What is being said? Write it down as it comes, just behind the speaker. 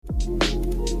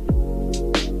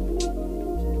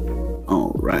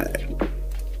right.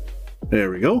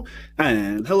 There we go.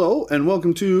 And hello, and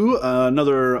welcome to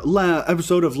another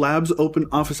episode of Labs Open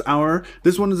Office Hour.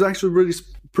 This one is actually really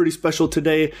pretty special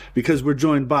today because we're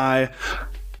joined by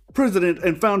President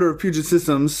and founder of Puget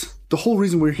Systems. The whole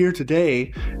reason we're here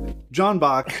today, John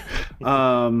Bach.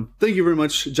 Thank you very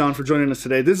much, John, for joining us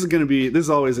today. This is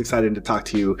always exciting to talk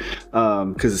to you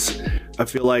because I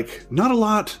feel like not a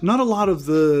lot of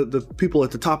the people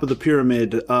at the top of the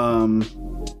pyramid,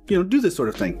 do this sort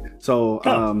of thing. So,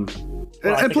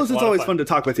 and plus it's always fun to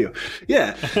talk with you.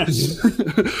 Yeah.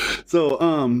 So,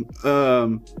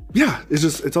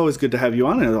 it's always good to have you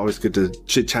on, and it's always good to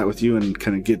chit chat with you and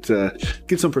kind of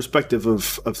get some perspective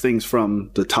of things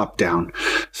from the top down.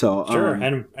 So sure,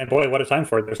 and boy, what a time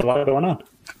for it. There's a lot going on.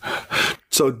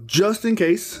 So just in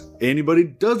case anybody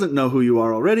doesn't know who you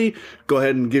are already, go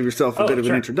ahead and give yourself a bit of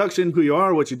an introduction, who you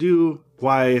are, what you do,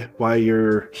 why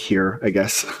you're here, I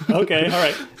guess. Okay, all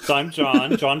right. So I'm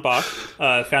John Bach,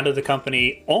 founded the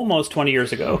company almost 20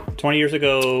 years ago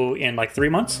in like 3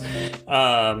 months.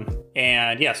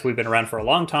 And yes, we've been around for a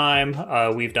long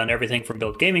time. We've done everything from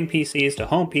build gaming PCs to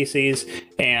home PCs.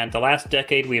 And the last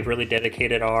decade, we've really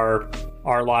dedicated our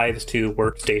lives to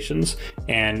workstations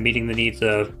and meeting the needs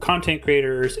of content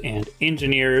creators and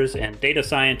engineers and data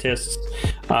scientists.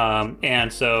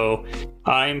 And so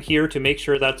I'm here to make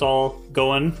sure that's all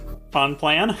going on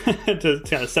plan, to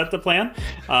kind of set the plan,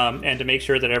 and to make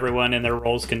sure that everyone in their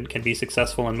roles can be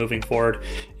successful in moving forward.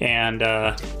 And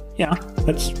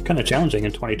that's kind of challenging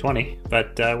in 2020,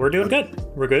 but we're doing good.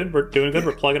 We're doing good.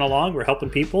 We're plugging along. We're helping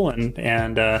people, and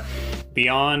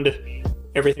beyond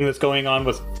everything that's going on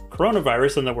with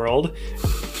coronavirus in the world,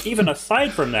 even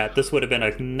aside from that, this would have been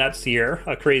a nuts year,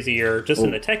 a crazy year, just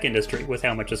in the tech industry with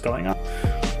how much is going on.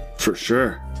 For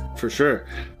sure.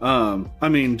 I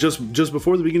mean, just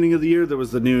before the beginning of the year, there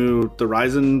was the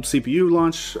Ryzen CPU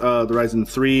launch, the Ryzen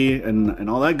 3 and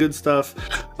all that good stuff.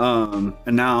 And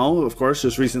now, of course,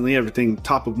 just recently, everything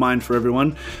top of mind for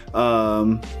everyone,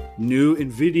 new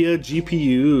NVIDIA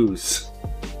GPUs.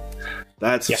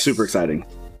 That's super exciting.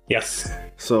 Yes.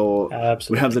 So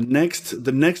absolutely. We have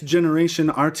the next generation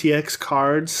RTX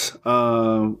cards.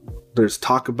 There's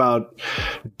talk about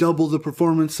double the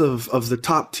performance of the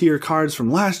top tier cards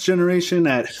from last generation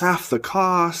at half the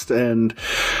cost, and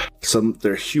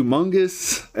they're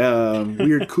humongous,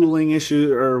 weird cooling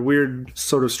issue or weird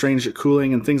sort of strange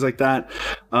cooling and things like that.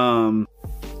 What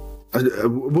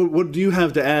do you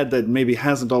have to add that maybe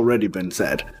hasn't already been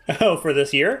said? Oh, for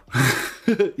this year?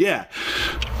 Yeah.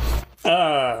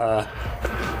 I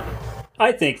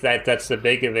think that's the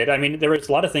big of it. I mean, there was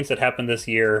a lot of things that happened this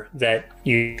year that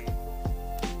you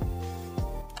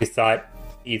thought,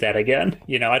 see that again.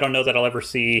 I don't know that I'll ever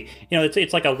see.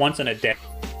 It's like a once in a decade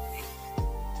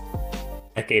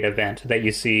event that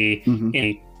you see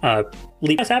in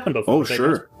leap has happened before. Oh,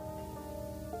 sure.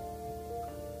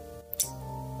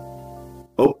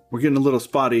 Oh, we're getting a little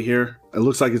spotty here. It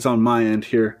looks like it's on my end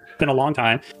here. It's been a long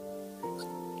time.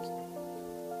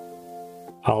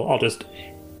 I'll just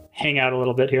hang out a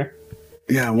little bit here.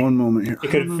 Yeah, one moment here.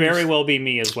 It could very well be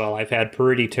me as well. I've had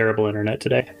pretty terrible internet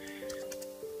today.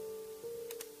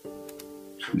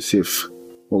 Let me see if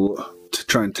we'll to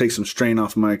try and take some strain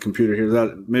off my computer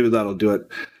here. Maybe that'll do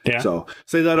it. Yeah. So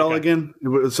say that all again.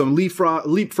 Some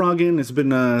leapfrogging. It's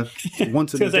been a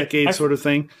once in a decade sort of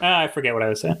thing. I forget what I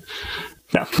was saying.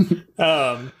 No.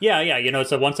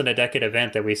 It's a once in a decade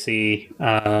event that we see.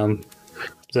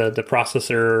 The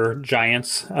processor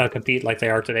giants compete like they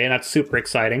are today, and that's super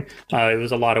exciting. It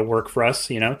was a lot of work for us,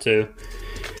 to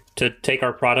take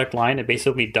our product line and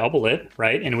basically double it,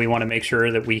 right? And we want to make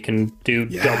sure that we can do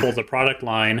double the product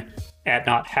line at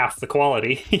not half the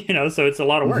quality, so it's a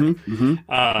lot of work.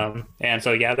 And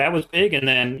so, that was big. And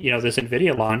then, this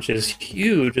NVIDIA launch is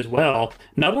huge as well,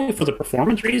 not only for the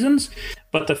performance reasons,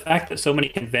 but the fact that so many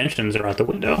conventions are out the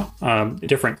window.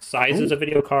 Different sizes of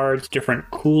video cards, different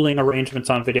cooling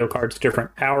arrangements on video cards,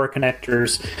 different power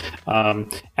connectors.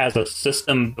 As a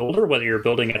system builder, whether you're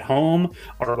building at home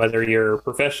or whether your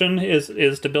profession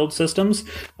is to build systems,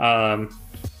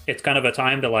 it's kind of a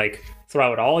time to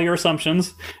throw out all your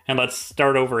assumptions and let's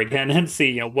start over again and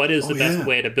see, what is the best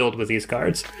way to build with these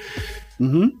cards.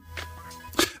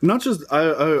 Not just,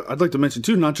 I'd like to mention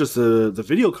too, not just the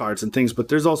video cards and things, but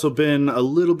there's also been a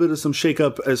little bit of some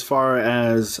shakeup as far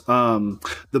as the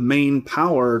main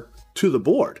power to the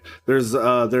board. There's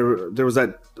there was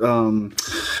that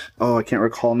I can't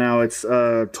recall now. It's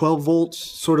 12 volts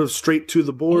sort of straight to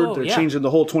the board. They're changing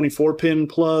the whole 24 pin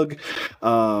plug.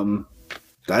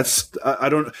 I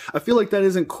feel like that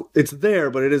isn't, it's there,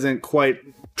 but it isn't quite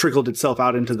trickled itself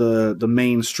out into the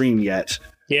mainstream yet.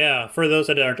 Yeah, for those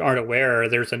that aren't aware,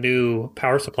 there's a new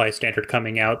power supply standard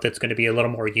coming out that's going to be a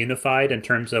little more unified in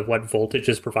terms of what voltage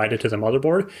is provided to the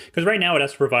motherboard. Because right now it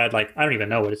has to provide like, I don't even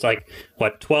know what it's like,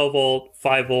 what, 12 volt,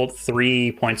 5 volt,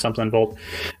 3 point something volt.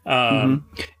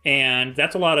 And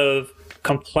that's a lot of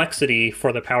complexity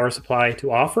for the power supply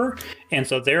to offer. And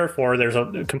so therefore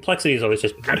complexity is always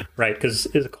just bad, right? Because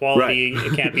the quality,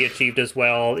 it can't be achieved as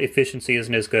well. Efficiency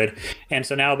isn't as good. And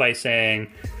so now by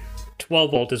saying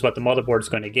 12 volt is what the motherboard is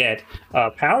going to get,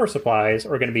 power supplies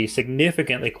are going to be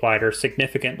significantly quieter,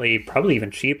 significantly probably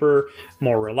even cheaper,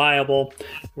 more reliable.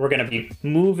 We're going to be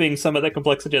moving some of the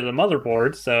complexity of the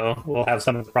motherboard, so we'll have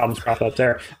some of the problems crop up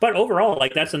there. But overall,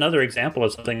 like, that's another example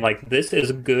of something like this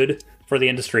is good for the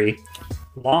industry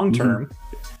long term,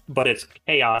 but it's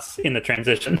chaos in the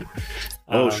transition.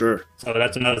 Sure. So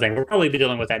that's another thing. We'll probably be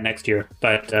dealing with that next year,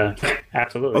 but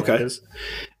absolutely. Okay. It is.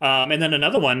 And then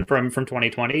another one from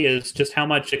 2020 is just how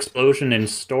much explosion in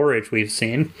storage we've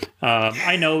seen.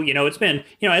 I know, it's been,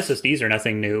 SSDs are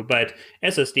nothing new, but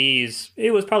SSDs,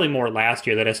 it was probably more last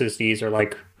year that SSDs are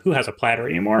like, who has a platter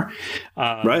anymore?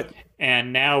 Right.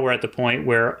 And now we're at the point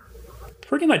where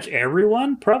pretty much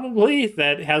everyone probably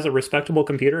that has a respectable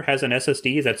computer has an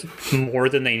SSD that's more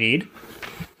than they need.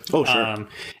 Oh, sure.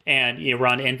 And you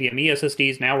run NVMe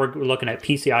SSDs. Now we're looking at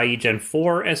PCIe Gen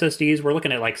 4 SSDs. We're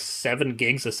looking at like 7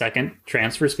 gigs a second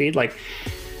transfer speed. Like,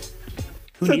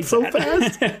 that's so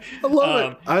fast. I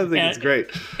love it. I think it's great.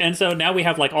 And so now we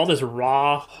have like all this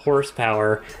raw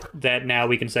horsepower that now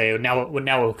we can say, now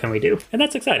what can we do? And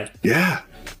that's exciting. Yeah.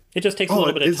 It just takes a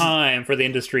little bit of time for the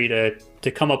industry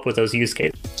to come up with those use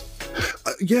cases.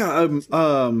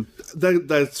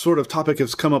 That sort of topic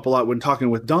has come up a lot when talking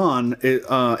with Don,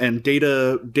 and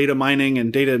data mining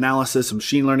and data analysis and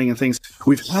machine learning and things.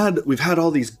 We've had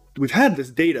this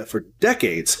data for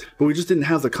decades, but we just didn't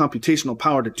have the computational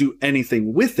power to do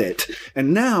anything with it.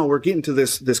 And now we're getting to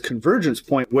this convergence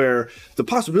point where the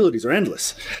possibilities are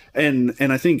endless. And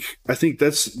I think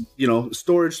that's,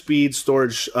 storage speed,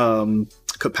 storage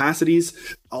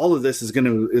capacities, all of this is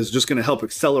just gonna help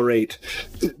accelerate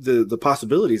the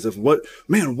possibilities of what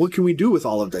can we do with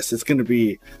all of this. It's gonna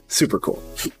be super cool.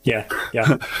 Yeah.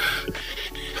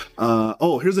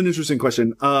 Here's an interesting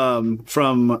question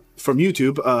from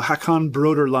YouTube. Hakan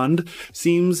Broderlund,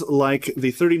 seems like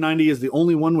the 3090 is the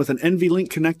only one with an NVLink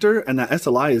connector, and that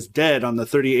SLI is dead on the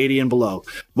 3080 and below.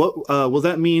 What will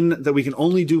that mean that we can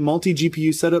only do multi GPU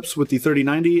setups with the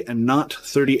 3090 and not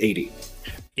 3080?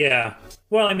 Yeah.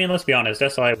 Well, I mean, let's be honest,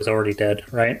 SLI was already dead,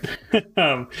 right?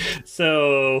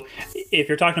 So if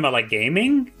you're talking about like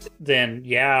gaming, then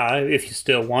yeah, if you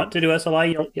still want to do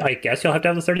SLI, I guess you'll have to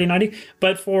have the 3090.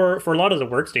 But for a lot of the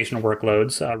workstation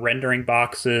workloads, rendering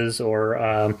boxes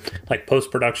or like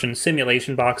post-production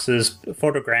simulation boxes,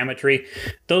 photogrammetry,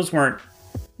 those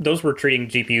were treating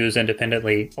GPUs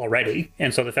independently already.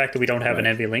 And so the fact that we don't have an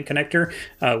NVLink connector,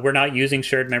 we're not using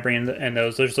shared memory in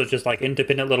those. Those are just like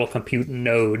independent little compute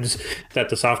nodes that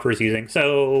the software is using.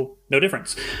 So no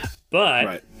difference.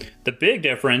 But the big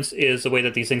difference is the way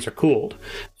that these things are cooled.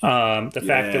 The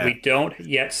fact that we don't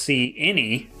yet see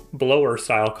any blower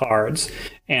style cards,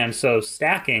 and so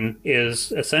stacking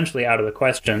is essentially out of the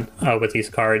question with these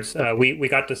cards. We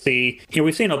got to see,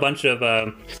 we've seen a bunch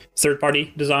of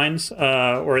third-party designs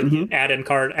or add-in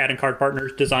card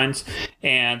partners designs,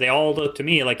 and they all look to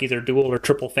me like either dual or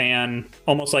triple fan,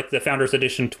 almost like the Founders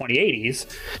Edition 2080s,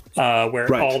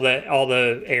 where all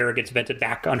the air gets vented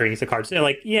back underneath the cards. They're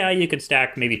like, yeah, you could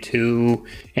stack maybe 2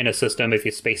 in a system if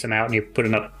you space them out and you put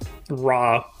enough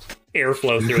raw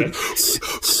airflow through it.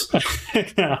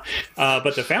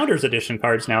 But the Founders Edition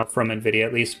cards now from NVIDIA,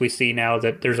 at least we see now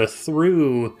that there's a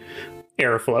through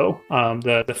airflow.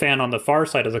 The fan on the far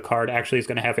side of the card actually is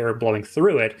going to have air blowing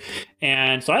through it.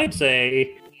 And so I'd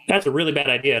say that's a really bad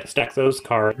idea to stack those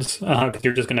cards because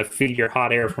you're just going to feed your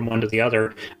hot air from one to the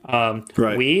other.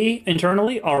 We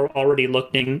internally are already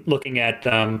looking at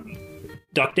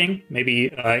ducting,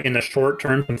 maybe in the short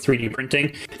term, some 3D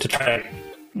printing to try to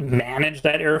manage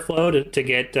that airflow to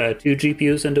get 2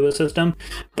 GPUs into a system.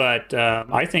 But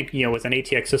I think, with an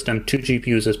ATX system, 2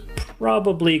 GPUs is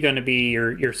probably going to be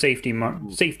your safety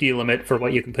limit for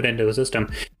what you can put into a system.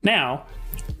 Now,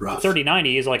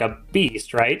 3090 is like a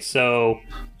beast, right? So,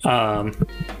 two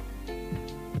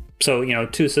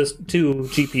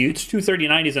GPUs, 2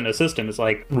 3090s in a system is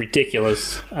like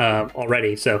ridiculous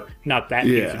already. So not that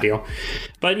huge a deal.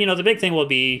 But, the big thing will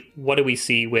be, what do we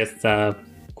see with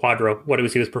Quadro? What do we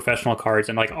see with professional cards?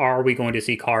 And like, are we going to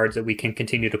see cards that we can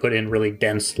continue to put in really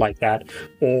dense like that?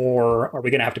 Or are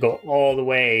we going to have to go all the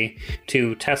way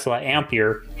to Tesla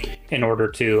Ampere in order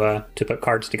to put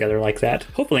cards together like that?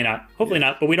 Hopefully not. Hopefully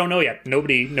not. But we don't know yet.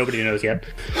 Nobody knows yet.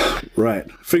 Right.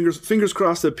 Fingers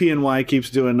crossed that PNY keeps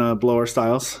doing blower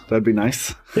styles. That'd be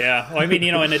nice. Yeah. Well, I mean,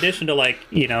 in addition to like,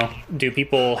 do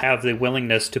people have the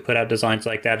willingness to put out designs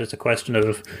like that? It's a question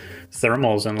of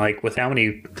thermals, and like with how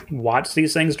many watts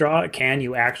these things draw, can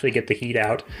you actually get the heat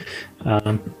out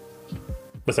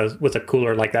with a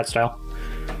cooler like that style?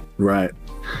 Right.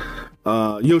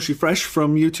 Yoshi Fresh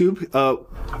from YouTube,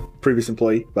 previous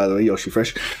employee, by the way, Yoshi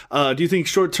Fresh. Do you think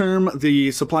short term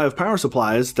the supply of power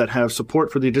supplies that have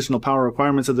support for the additional power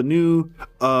requirements of the new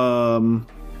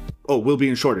will be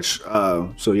in shortage?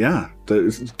 So yeah,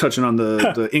 touching on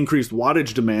the increased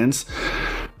wattage demands.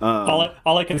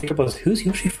 All I can think of was, who's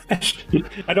Yoshi Fresh?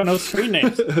 I don't know screen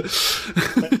names.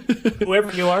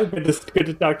 Whoever you are, good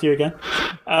to talk to you again.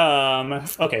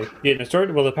 Okay,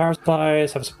 will the power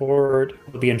supplies have support?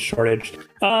 Will be in shortage?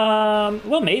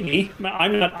 Well, maybe.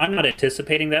 I'm not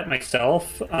anticipating that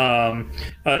myself.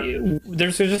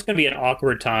 There's just going to be an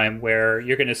awkward time where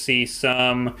you're going to see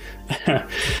some.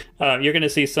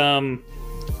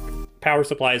 Power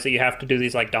supplies that you have to do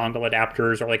these like dongle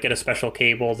adapters or like get a special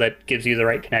cable that gives you the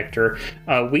right connector.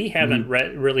 We haven't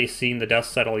really seen the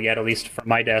dust settle yet, at least from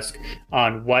my desk,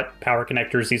 on what power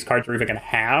connectors these cards are even going to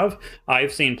have.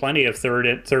 I've seen plenty of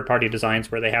third-party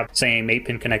designs where they have the same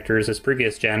 8-pin connectors as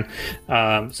previous gen.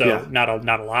 Not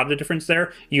a lot of difference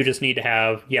there. You just need to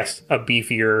have, yes, a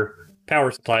beefier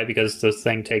power supply because this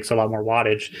thing takes a lot more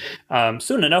wattage.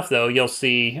 Soon enough, though, you'll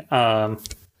see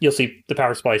the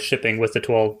power supply shipping with the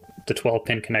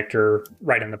 12-pin connector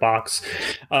right in the box.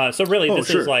 So really, this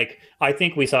is like, I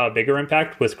think we saw a bigger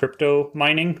impact with the crypto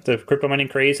mining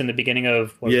craze in the beginning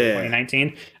of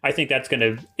 2019. I think it's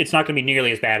not going to be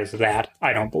nearly as bad as that,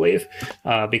 I don't believe,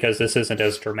 because this isn't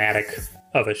as dramatic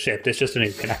of a shift. It's just a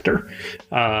new connector.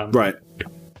 Right.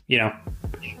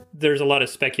 There's a lot of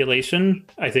speculation,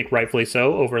 I think rightfully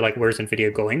so, over like, where's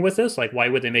NVIDIA going with this? Like, why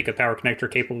would they make a power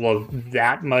connector capable of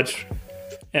that much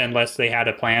unless they had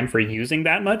a plan for using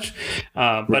that much?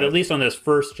 But at least on this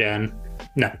first gen,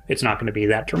 no, it's not going to be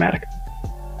that dramatic.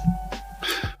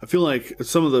 I feel like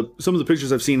some of the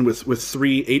pictures I've seen with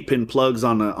 3 8-pin plugs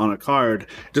on a card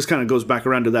just kind of goes back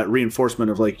around to that reinforcement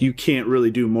of like, you can't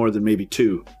really do more than maybe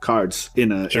 2 cards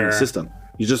in a system.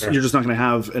 You're just not going to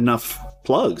have enough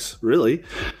plugs, really.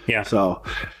 Yeah. So,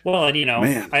 well, and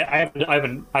man. I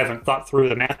haven't thought through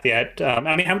the math yet.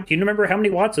 I mean, do you remember how many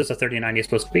watts is a 3090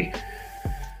 supposed to be?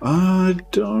 I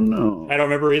don't know. I don't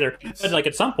remember either. But like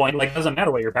at some point, like it doesn't matter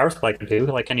what your power supply can do.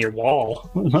 Like, can your wall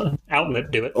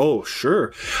outlet do it? Oh,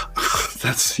 sure.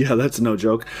 That's no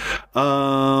joke.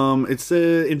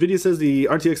 NVIDIA says the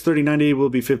RTX 3090 will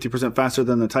be 50% faster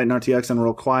than the Titan RTX and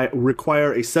will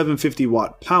require a 750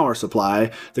 watt power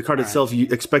supply. The card itself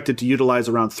expected to utilize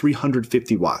around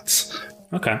 350 watts.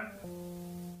 Okay.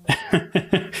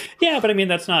 Yeah, but I mean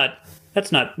that's not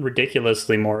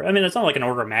ridiculously more. I mean, it's not like an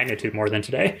order of magnitude more than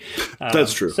today.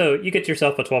 That's true. So you get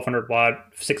yourself a 1200 watt,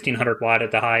 1600 watt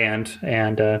at the high end,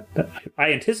 and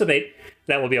I anticipate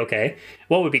that will be okay.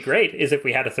 What would be great is if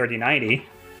we had a 3090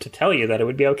 to tell you that it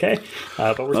would be okay.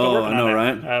 But we're still working on that.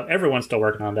 Right? Everyone's still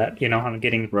working on that. On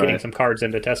getting some cards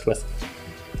in to test with.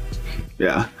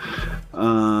 Yeah.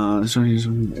 NVIDIA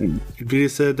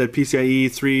said that PCIe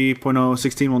 3.0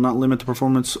 16 will not limit the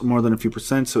performance more than a few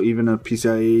percent, so even a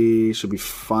PCIe should be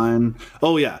fine.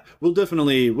 Oh yeah, we'll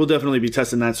definitely be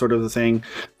testing that sort of a thing.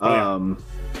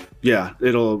 Yeah,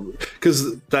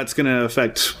 because that's going to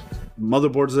affect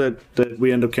motherboards that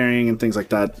we end up carrying and things like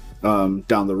that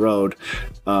down the road.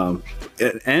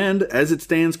 And as it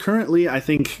stands currently, I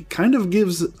think kind of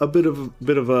gives a bit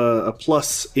of a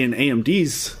plus in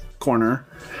AMD's corner,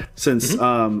 since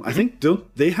I think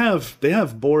they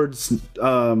have boards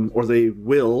or they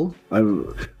will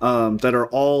that are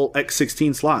all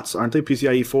X16 slots, aren't they?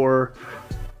 PCIe 4,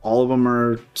 all of them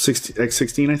are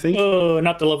X16, I think. Oh,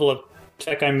 not the level of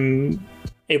tech I'm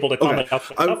able to comment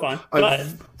stuff on.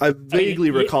 I vaguely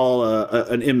recall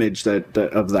an image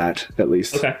of that at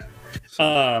least. Okay.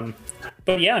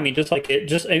 But yeah, I mean, it's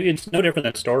no different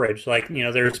than storage. Like,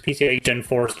 there's PCIe Gen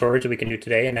 4 storage that we can do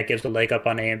today, and that gives a leg up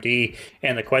on AMD.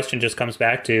 And the question just comes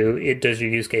back to, does your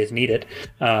use case need it?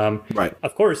 Right.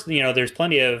 Of course, there's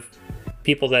plenty of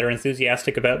people that are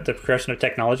enthusiastic about the progression of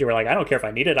technology. We're like, I don't care if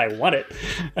I need it, I want it.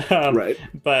 Right.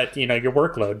 But, your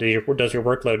workload, does your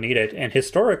workload need it? And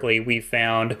historically, we've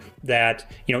found that,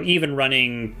 even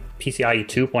running PCIe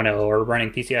 2.0 or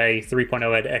running PCIe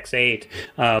 3.0 at X8,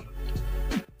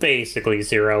 basically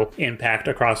zero impact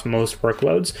across most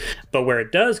workloads. But where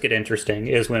it does get interesting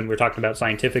is when we're talking about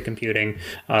scientific computing,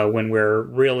 when we're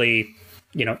really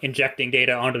injecting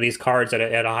data onto these cards at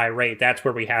a high rate. That's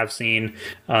where we have seen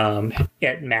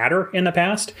it matter in the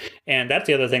past. And that's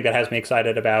the other thing that has me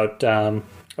excited about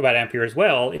Ampere as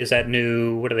well, is that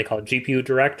new, what do they call it, GPU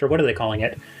Direct, or what are they calling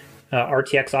it?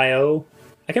 RTX IO?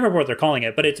 I can't remember what they're calling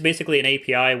it, but it's basically an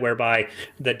API whereby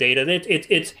the data,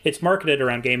 it's marketed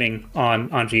around gaming on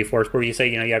GeForce, where you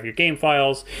say, you have your game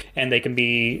files and they can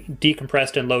be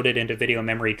decompressed and loaded into video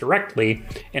memory directly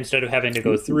instead of having to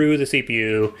go through the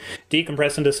CPU,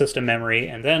 decompress into system memory,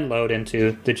 and then load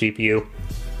into the GPU.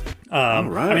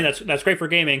 Right. I mean, that's great for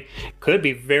gaming. Could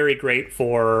be very great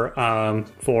for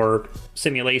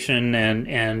simulation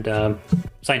and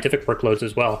scientific workloads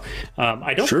as well.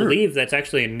 I don't believe that's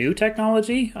actually a new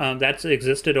technology. That's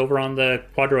existed over on the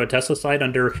Quadro Tesla side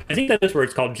under, I think that is where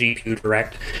it's called GPU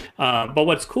Direct. But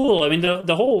what's cool, I mean,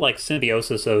 the whole like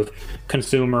symbiosis of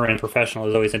consumer and professional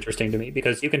is always interesting to me,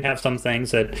 because you can have some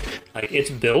things that like it's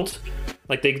built.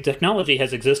 Like the technology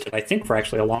has existed, I think, for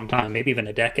actually a long time, maybe even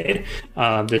a decade,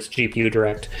 this GPU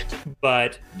Direct.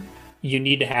 But you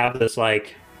need to have this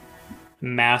like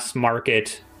mass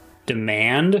market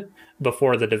demand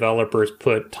before the developers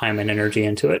put time and energy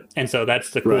into it. And so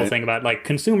that's the cool thing about like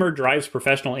consumer drives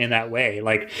professional in that way.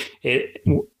 Like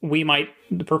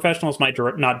the professionals might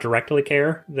not directly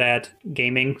care that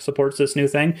gaming supports this new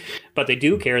thing, but they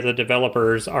do care the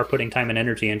developers are putting time and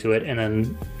energy into it, and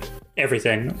then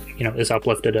everything is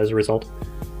uplifted as a result.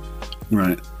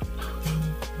 Right.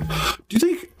 Do you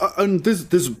think and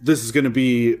this is going to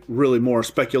be really more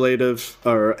speculative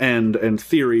and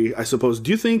theory, I suppose. Do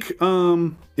you think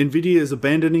NVIDIA is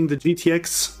abandoning the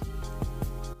GTX?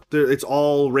 It's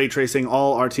all ray tracing,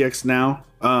 all RTX now?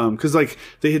 Because like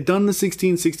they had done the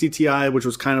 1660 Ti, which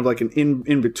was kind of like an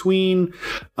in between.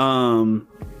 Do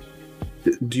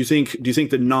you think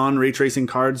the non ray tracing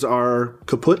cards are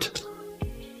kaput?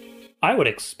 I would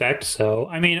expect so.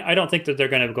 I mean, I don't think that they're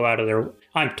going to go out of their...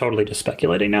 I'm totally just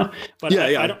speculating now. But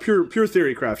I don't, pure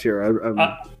theory craft here.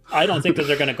 I don't think that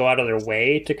they're going to go out of their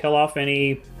way to kill off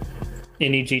any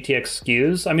GTX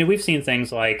SKUs. I mean, we've seen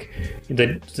things like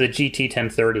the GT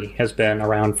 1030 has been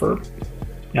around for...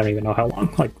 I don't even know how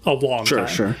long, like a long time.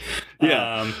 Sure.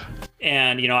 Yeah.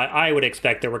 And, I would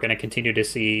expect that we're going to continue to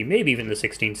see maybe even the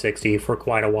 1660 for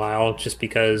quite a while, just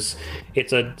because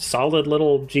it's a solid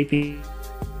little GPU.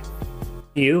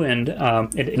 And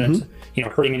it's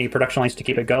hurting any production lines to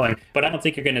keep it going, but I don't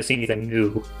think you're going to see anything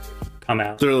new come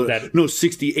out. No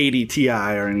 6080 Ti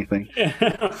or anything.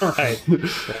 right.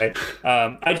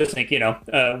 I just think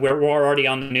we're already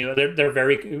on the new.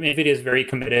 NVIDIA is very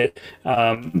committed.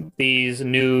 These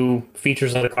new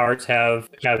features of the cards have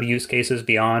use cases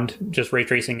beyond just ray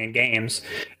tracing in games,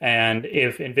 and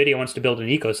if NVIDIA wants to build an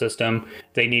ecosystem,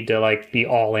 they need to be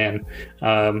all in.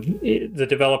 The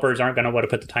developers aren't going to want to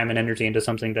put the time and energy into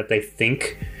something that they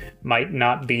think might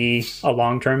not be a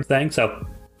long-term thing. So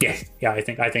yeah, I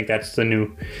think that's the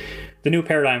new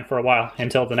paradigm for a while,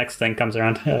 until the next thing comes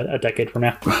around a decade from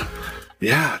now.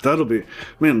 Yeah, that'll be,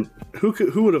 man.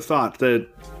 Who would have thought that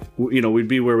we'd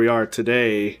be where we are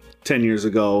today 10 years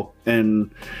ago, and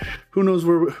who knows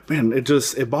where? Man,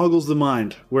 it boggles the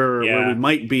mind where we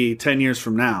might be 10 years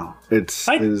from now.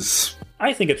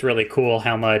 I think it's really cool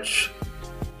how much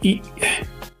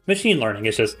machine learning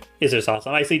is just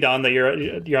awesome. I see, Don, that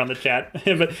you're on the chat,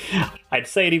 but I'd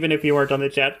say it even if you weren't on the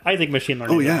chat. I think machine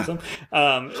learning is awesome.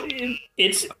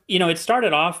 It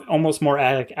started off almost more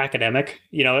academic.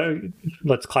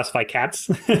 Let's classify cats.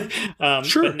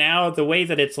 Sure. But now the way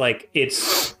that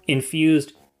it's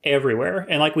infused everywhere,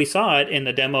 and like we saw it in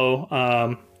the demo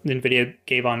NVIDIA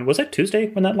gave on, was it Tuesday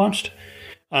when that launched?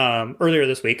 Earlier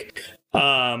this week.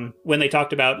 When they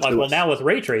talked about now with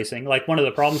ray tracing, one of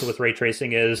the problems with ray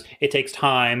tracing is it takes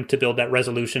time to build that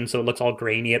resolution, so it looks all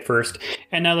grainy at first.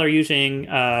 And now they're using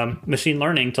machine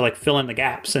learning to fill in the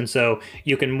gaps, and so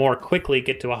you can more quickly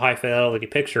get to a high fidelity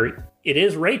picture. It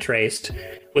is ray traced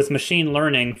with machine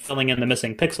learning filling in the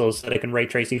missing pixels so that it can ray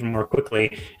trace even more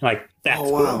quickly. That's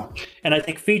cool. And I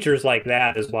think features like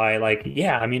that is why, they're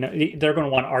going to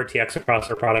want RTX across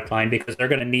their product line, because they're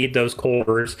going to need those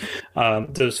cores,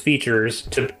 those features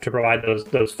to provide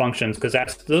those functions, because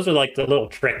those are the little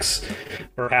tricks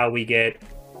for how we get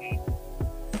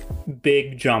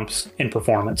big jumps in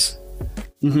performance.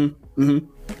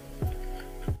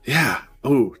 Yeah.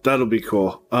 Oh, that'll be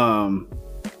cool.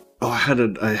 I had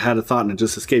a thought and it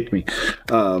just escaped me.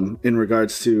 In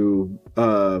regards to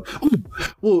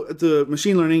the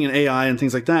machine learning and AI and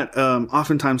things like that,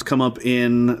 oftentimes come up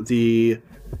in the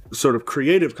sort of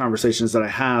creative conversations that I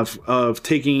have of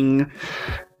taking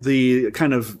the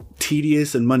kind of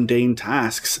tedious and mundane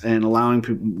tasks and allowing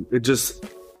people, it just,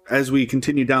 as we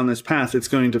continue down this path, it's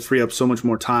going to free up so much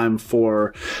more time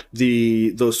for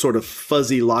those sort of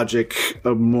fuzzy logic,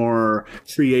 more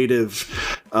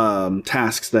creative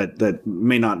tasks that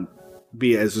may not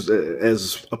be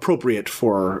as appropriate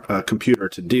for a computer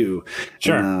to do.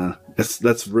 Sure. And,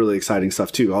 that's really exciting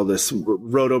stuff too. All this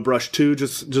Roto Brush 2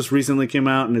 just recently came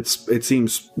out, and it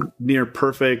seems near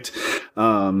perfect.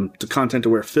 The content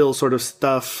aware fill sort of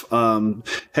stuff.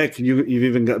 Heck, you've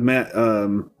even got Matt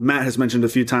has mentioned a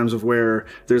few times of where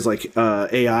there's like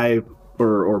AI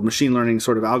or machine learning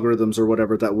sort of algorithms or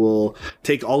whatever that will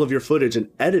take all of your footage and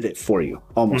edit it for you,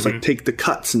 almost like take the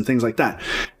cuts and things like that.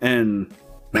 And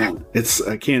man,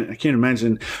 I can't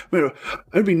imagine.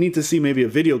 It'd be neat to see maybe a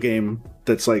video game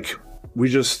that's like we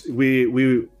had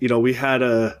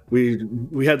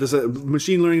this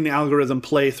machine learning algorithm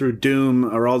play through Doom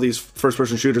or all these first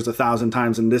person shooters 1,000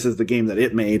 times, and this is the game that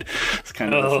it made. It's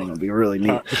kind of a thing that'd be really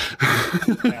neat.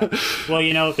 Yeah. Well,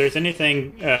 if there's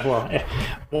anything,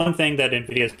 one thing that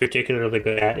NVIDIA is particularly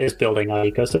good at is building out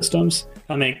ecosystems.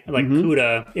 I mean, like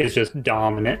CUDA is just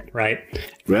dominant, right?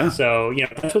 Yeah. So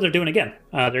that's what they're doing again.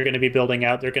 They're going to be building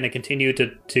out. They're going to continue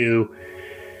to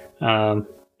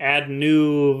add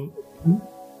new.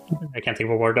 I can't think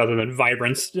of a word other than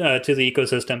vibrance to the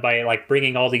ecosystem by like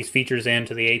bringing all these features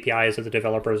into the APIs that the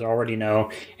developers already know.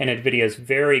 And NVIDIA is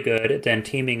very good at then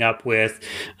teaming up with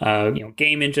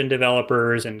game engine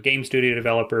developers and game studio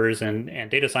developers and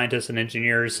data scientists and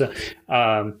engineers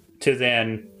to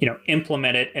then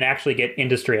implement it and actually get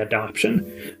industry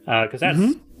adoption, because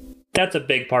that's a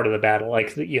big part of the battle.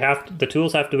 Like the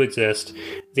tools have to exist.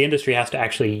 The industry has to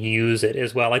actually use it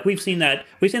as well. Like we've seen that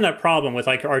problem with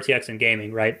like RTX and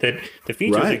gaming, right? That the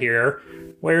features are here.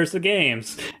 Where's the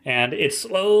games? And it's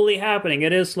slowly happening.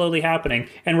 It is slowly happening.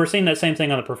 And we're seeing that same thing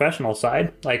on the professional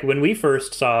side. Like when we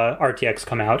first saw RTX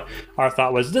come out, our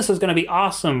thought was this is going to be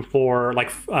awesome for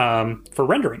for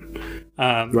rendering,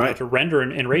 to render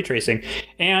in ray tracing.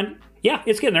 And yeah,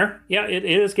 it's getting there. Yeah, it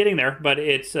is getting there, but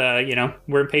it's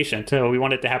we're impatient. So we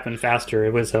want it to happen faster.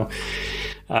 It was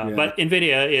but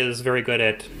NVIDIA is very good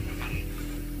at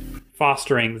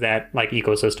fostering that like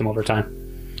ecosystem over time.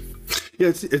 Yeah,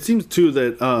 it seems too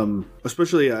that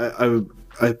especially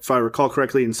if I recall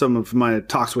correctly in some of my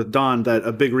talks with Don, that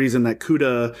a big reason that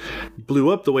CUDA blew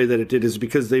up the way that it did is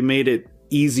because they made it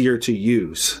easier to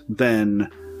use than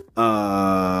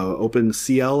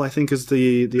OpenCL, I think is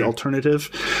the alternative.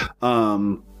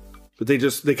 But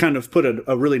they kind of put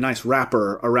a really nice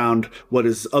wrapper around what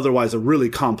is otherwise a really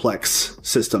complex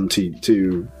system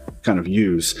to kind of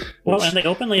use. Well, and they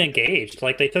openly engaged.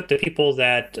 Like they took the people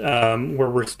that were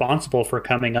responsible for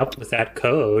coming up with that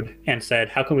code and said,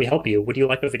 "How can we help you? Would you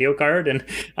like a video card?" And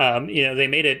they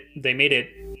made it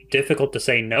difficult to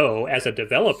say no as a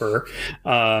developer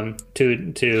to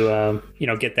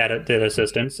get that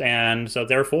assistance. And so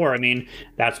therefore, I mean,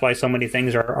 that's why so many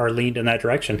things are leaned in that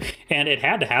direction. And it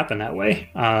had to happen that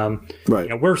way.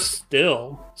 Right. We're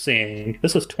still seeing,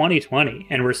 this was 2020,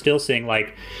 and we're still seeing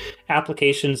like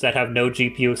applications that have no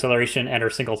GPU acceleration and are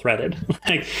single threaded.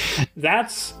 Like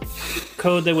that's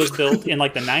code that was built in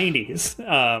like the 90s.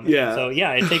 So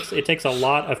yeah, it takes a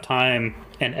lot of time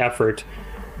and effort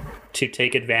to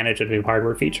take advantage of new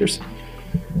hardware features.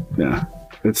 Man,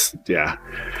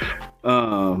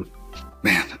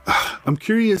 I'm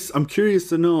curious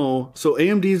to know. So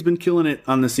AMD's been killing it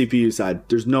on the CPU side.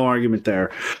 There's no argument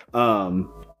there.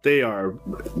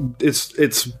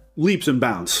 It's leaps and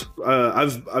bounds.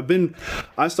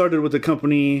 I started with the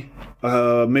company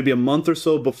maybe a month or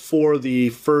so before the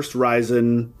first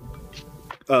Ryzen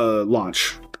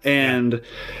launch, and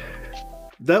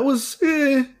that was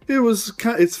it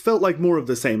felt like more of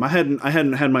the same. I hadn't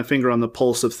had my finger on the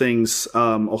pulse of things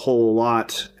a whole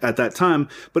lot at that time,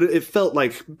 but it felt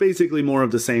like basically more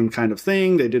of the same kind of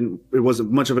thing. It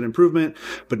wasn't much of an improvement,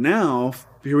 but now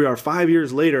here we are 5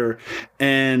 years later,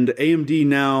 and AMD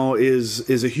now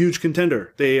is a huge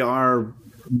contender. They are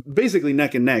basically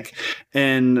neck and neck.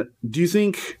 And do you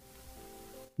think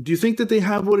that they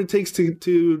have what it takes to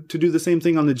do the same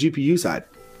thing on the GPU side?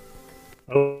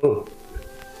 Oh.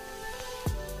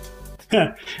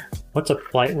 What's a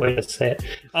polite way to say it?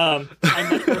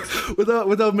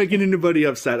 Without making anybody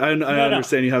upset. I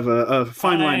understand you have a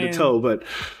fine line to toe, but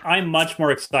I'm much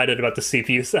more excited about the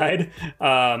CPU side.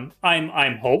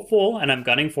 I'm hopeful and I'm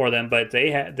gunning for them, but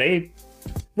we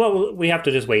have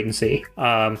to just wait and see.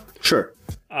 Sure.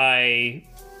 I'm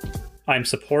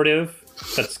supportive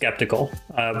but skeptical.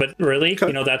 But really,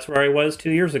 that's where I was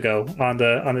 2 years ago on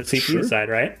the CPU side,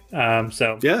 right?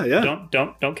 So yeah.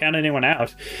 Don't count anyone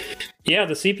out. Yeah,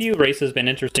 the CPU race has been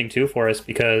interesting too for us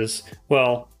because,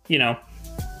 well,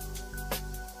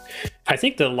 I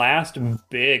think the last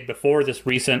big, before this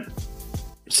recent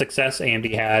success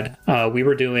AMD had, we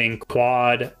were doing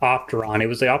quad Opteron. It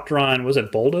was the Opteron, was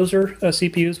it Bulldozer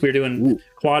CPUs? We were doing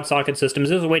quad socket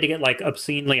systems. It was a way to get like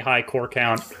obscenely high core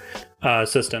count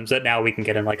systems that now we can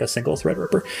get in like a single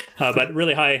Threadripper, but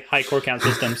really high core count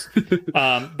systems.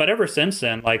 But ever since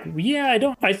then, like, yeah,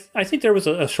 I think there was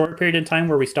a short period in time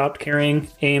where we stopped carrying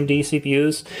AMD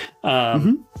CPUs.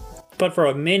 But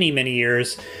for many, many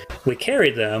years, we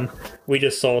carried them. We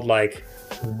just sold like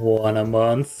one a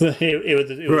month. It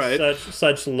was right.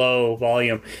 such low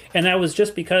volume, and that was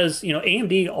just because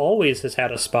AMD always has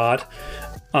had a spot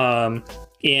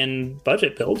in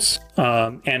budget builds,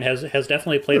 and has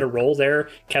definitely played a role there.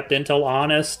 Kept Intel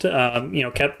honest,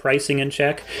 kept pricing in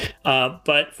check.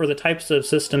 But for the types of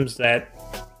systems that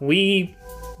we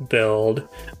build,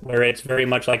 where it's very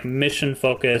much like mission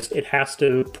focused, it has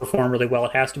to perform really well,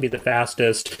 it has to be the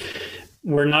fastest.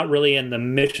 We're not really in the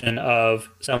mission of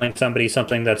selling somebody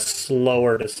something that's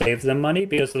slower to save them money,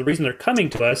 because the reason they're coming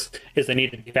to us is they need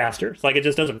to be faster. It's like it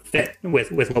just doesn't fit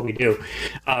with what we do.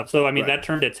 So I mean, right. That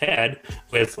turned its head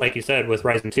with, like you said, with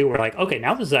Ryzen 2. We're like, okay,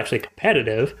 now this is actually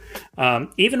competitive.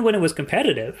 Even when it was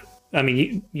competitive, I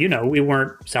mean, we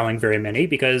weren't selling very many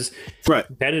because right.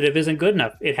 Competitive isn't good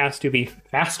enough. It has to be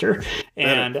faster.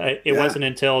 And it wasn't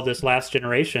until this last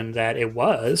generation that it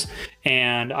was.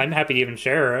 And I'm happy to even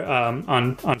share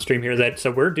on stream here that,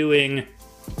 so we're doing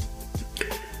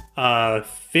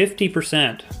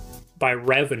 50% by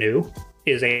revenue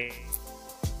is a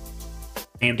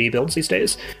AMD builds these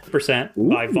days, percent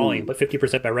by volume, but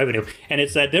 50% by revenue. And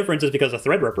it's that difference is because of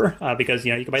Threadripper, because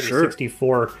you can buy these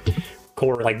 64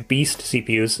 core like beast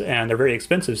CPUs, and they're very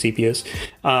expensive CPUs.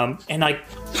 And like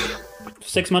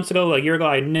 6 months ago, a year ago,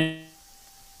 I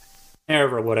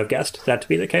never would have guessed that to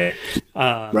be the case.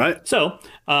 Right. So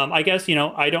I guess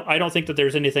I don't think that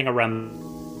there's anything around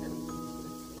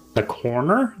the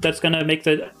corner that's going to make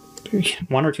the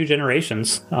 1 or 2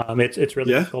 generations. It's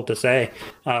really difficult to say.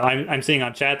 I'm seeing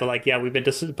on chat that like, yeah, we've been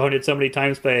disappointed so many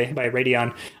times by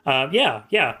Radeon.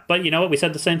 Yeah, but you know what? We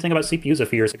said the same thing about CPUs a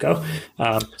few years ago.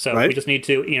 So right. We just need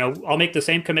to, I'll make the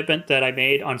same commitment that I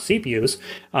made on CPUs.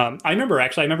 I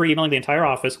remember emailing the entire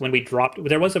office when we dropped.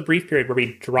 There was a brief period where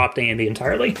we dropped AMD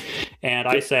entirely, and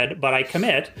I said, but I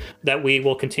commit that we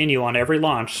will continue on every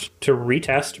launch to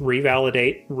retest,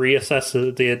 revalidate, reassess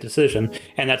the decision,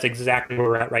 and that's exactly where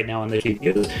we're at right now on the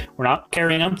GPUs. We're not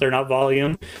carrying them; they're not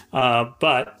volume,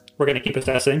 but we're going to keep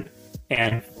assessing,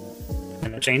 and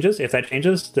it changes. If that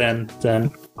changes, then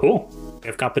cool. We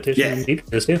have competition in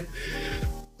GPUs too.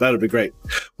 That'd be great.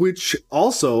 Which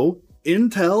also,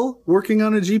 Intel working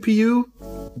on a GPU.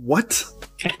 What?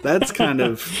 That's kind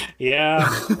of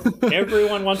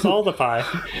Everyone wants all the pie,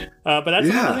 but that's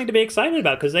another thing to be excited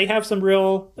about, because they have some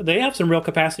real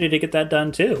capacity to get that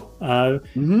done too.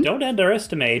 Don't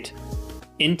underestimate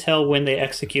Intel when they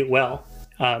execute well.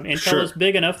 Intel is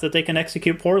big enough that they can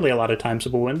execute poorly a lot of times,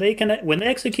 but when they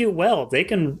execute well, they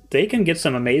can get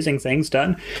some amazing things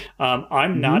done.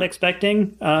 I'm not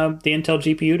expecting the Intel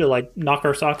GPU to like knock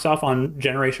our socks off on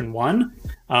generation 1,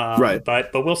 right?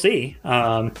 But we'll see.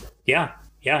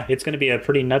 Yeah, it's going to be a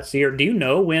pretty nuts year. Do you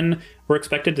know when we're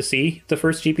expected to see the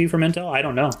first GPU from Intel? I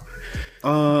don't know.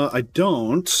 I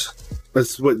don't.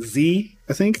 That's what Z,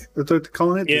 I think that's what they're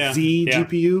calling it. The Z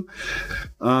GPU.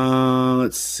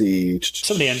 Let's see.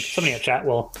 Somebody in chat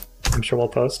I'm sure we'll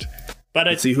post. But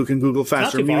let's see who can Google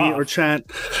faster, me or chat.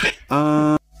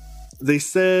 They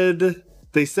said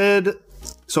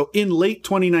so in late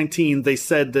 2019. They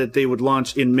said that they would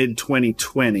launch in mid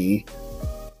 2020.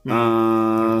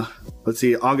 Let's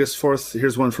see, August 4th.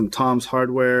 Here's one from Tom's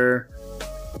Hardware.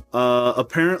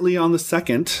 Apparently on the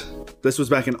 2nd, this was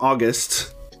back in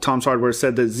August, Tom's Hardware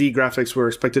said that Z Graphics were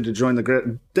expected to join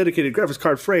the dedicated graphics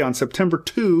card fray on September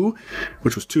 2,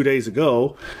 which was 2 days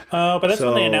ago. But that's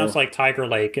when they announced like Tiger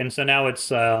Lake, and so now it's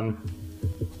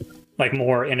like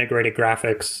more integrated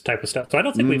graphics type of stuff. So I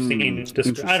don't think we've seen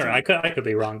this. I don't know. I could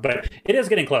be wrong, but it is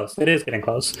getting close.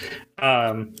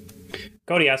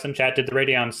 Cody asked in chat, did the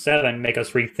Radeon 7 make us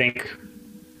rethink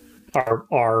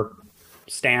our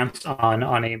stance on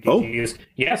AMD GPUs?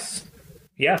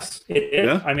 Yes, it did.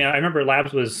 Yeah. I mean, I remember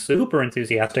Labs was super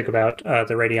enthusiastic about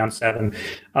the Radeon 7.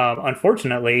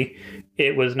 Unfortunately,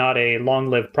 it was not a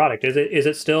long-lived product. Is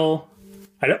it still?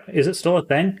 Is it still a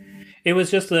thing? It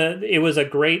was just it was a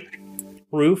great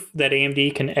proof that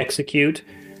AMD can execute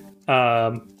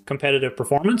competitive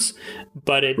performance,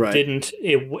 but it didn't.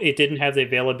 It didn't have the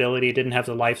availability. It didn't have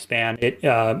the lifespan.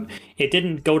 It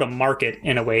didn't go to market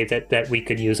in a way that we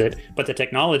could use it. But the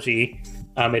technology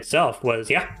itself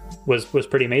was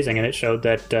pretty amazing, and it showed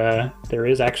that there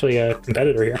is actually a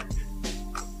competitor here.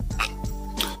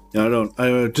 Yeah, I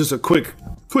don't. Just a quick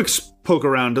poke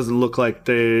around. Doesn't look like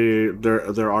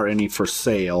there are any for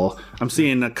sale. I'm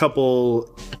seeing a couple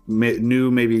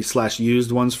new, maybe /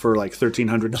 used ones for like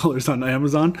 $1,300 on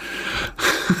Amazon.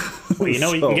 Well, you know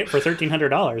what you can get for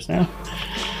 $1,300 now.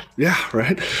 Yeah,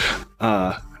 right.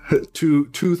 Two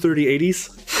 3080s.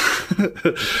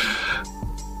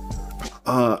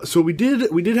 So we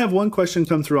did have one question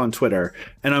come through on Twitter,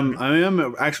 and I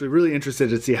am actually really interested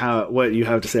to see what you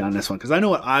have to say on this one, because I know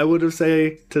what I would have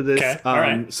say to this. Okay. All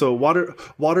right. So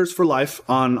Waters for Life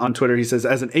on Twitter, he says,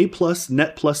 as an A+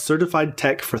 Net Plus certified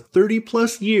tech for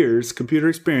 30+ years computer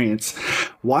experience,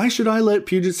 why should I let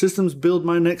Puget Systems build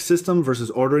my next system versus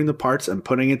ordering the parts and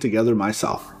putting it together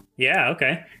myself? Yeah.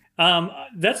 Okay.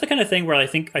 That's the kind of thing where I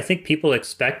think people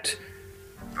expect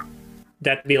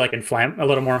that to be like a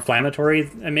little more inflammatory,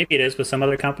 and maybe it is with some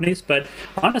other companies. But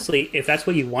honestly, if that's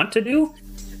what you want to do,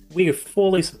 we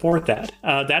fully support that.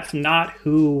 That's not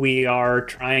who we are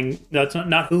trying. That's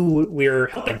not who we're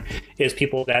helping. Is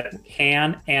people that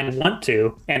can and want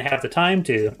to and have the time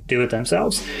to do it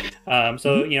themselves.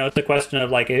 So it's a question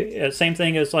of like same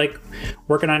thing as like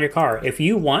working on your car. If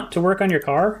you want to work on your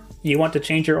car, you want to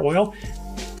change your oil,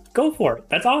 go for it.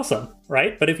 That's awesome,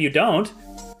 right? But if you don't,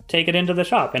 take it into the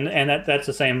shop, and that's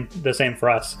the same for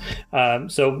us.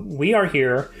 So we are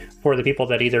here for the people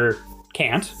that either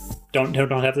can't, don't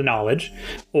have the knowledge,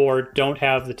 or don't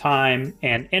have the time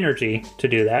and energy to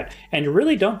do that. And you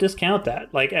really don't discount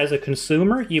that. Like as a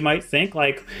consumer, you might think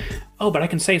like, oh, but I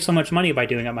can save so much money by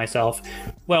doing it myself.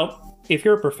 Well, if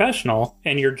you're a professional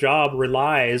and your job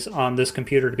relies on this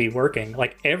computer to be working,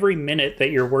 like every minute that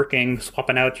you're working,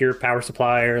 swapping out your power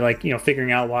supply or like,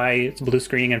 figuring out why it's blue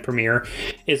screening in Premiere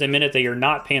is a minute that you're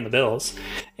not paying the bills.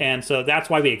 And so that's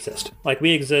why we exist. Like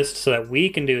we exist so that we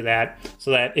can do that,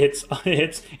 so that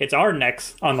it's our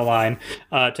necks on the line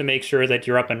to make sure that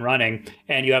you're up and running,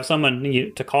 and you have someone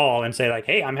to call and say like,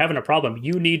 hey, I'm having a problem.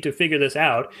 You need to figure this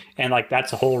out. And like,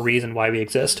 that's the whole reason why we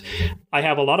exist. I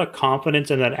have a lot of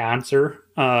confidence in that answer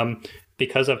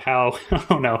because of how,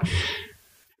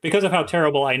 because of how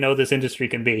terrible I know this industry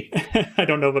can be. I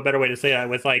don't know of a better way to say that,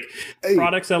 with like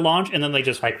products that launch and then they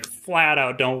just like flat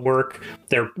out don't work.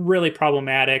 They're really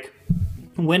problematic.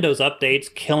 Windows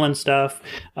updates killing stuff,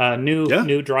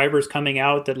 new drivers coming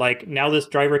out that like now this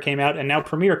driver came out and now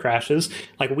Premiere crashes.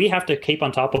 Like we have to keep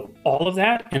on top of all of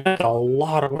that, and that's a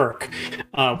lot of work.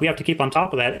 We have to keep on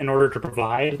top of that in order to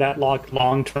provide that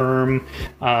long-term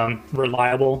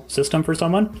reliable system for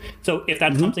someone. So if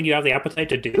that's something you have the appetite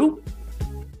to do,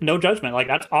 no judgment. Like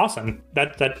that's awesome.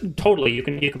 That totally you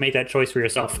can make that choice for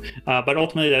yourself. But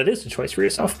ultimately, that is a choice for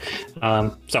yourself.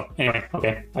 So anyway,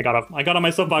 okay, I got on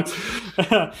my soapbox.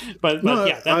 but no,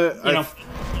 yeah,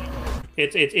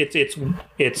 it's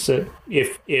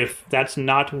if that's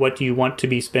not what you want to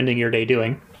be spending your day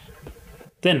doing,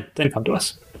 then come to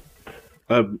us.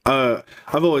 I've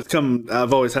always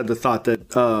had the thought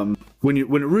that when it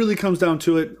really comes down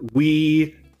to it,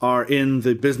 we are in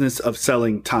the business of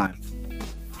selling time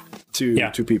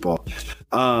to people.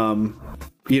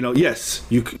 Yes,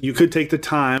 you could take the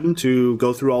time to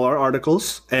go through all our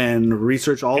articles and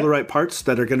research all the right parts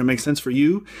that are going to make sense for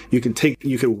you. You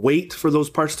can wait for those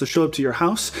parts to show up to your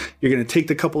house. You're going to take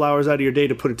the couple hours out of your day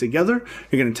to put it together.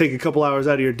 You're going to take a couple hours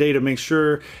out of your day to make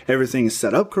sure everything is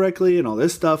set up correctly and all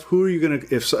this stuff. Who are you going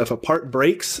to, if a part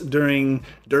breaks during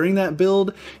that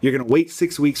build, you're going to wait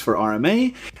 6 weeks for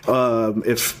RMA.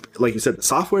 If, like you said, the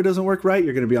software doesn't work right,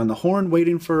 you're going to be on the horn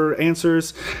waiting for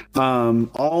answers.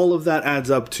 All of that adds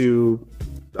up to,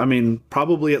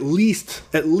 probably at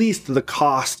least the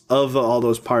cost of all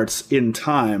those parts in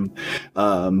time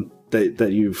that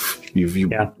you've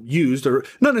used, or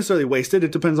not necessarily wasted.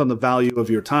 It depends on the value of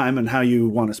your time and how you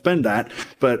want to spend that.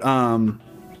 But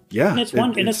yeah, it's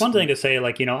one thing to say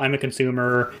like, I'm a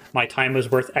consumer, my time is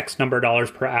worth X number of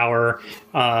dollars per hour,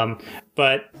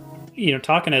 but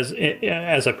talking as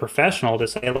a professional, to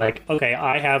say like, okay,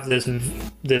 I have this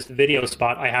video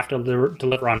spot I have to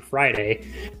deliver on Friday.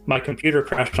 My computer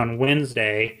crashed on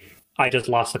Wednesday. I just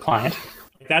lost the client.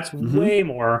 That's way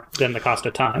more than the cost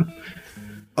of time.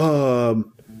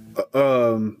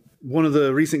 One of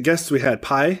the recent guests we had,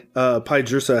 Pi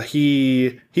Drusa,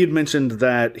 he had mentioned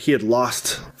that he had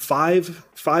lost five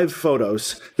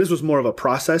photos. This was more of a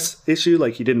process issue,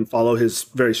 like he didn't follow his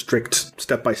very strict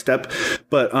step-by-step,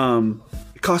 but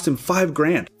it cost him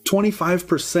 $5,000.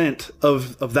 25%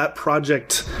 of that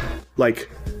project like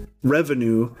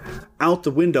revenue out the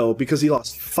window because he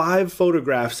lost 5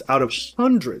 photographs out of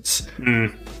hundreds.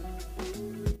 And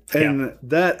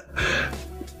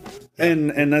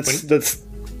and that's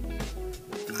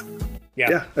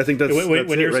yeah. I think that's when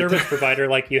you're a right service there. provider,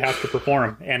 like, you have to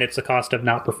perform, and it's the cost of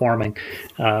not performing.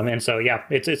 And so, yeah,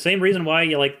 it's the same reason why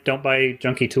you don't buy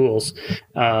junky tools.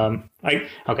 Now I'm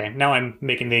not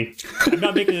making the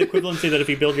equivalency that if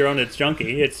you build your own, it's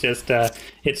junky. It's just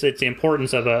it's the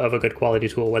importance of a good quality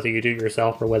tool, whether you do it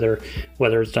yourself or whether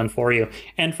it's done for you.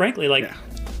 And frankly,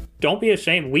 don't be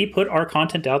ashamed. We put our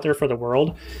content out there for the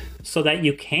world so that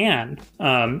you can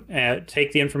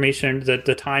take the information,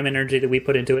 the time, energy that we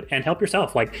put into it, and help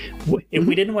yourself. Like, if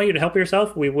we didn't want you to help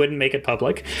yourself, we wouldn't make it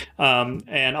public.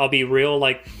 And I'll be real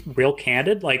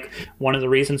candid. Like, one of the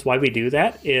reasons why we do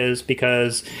that is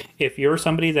because if you're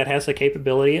somebody that has the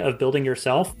capability of building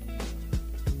yourself,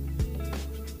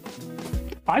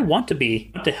 I want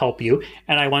to help you,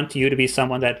 and I want you to be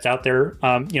someone that's out there,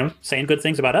 saying good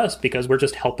things about us, because we're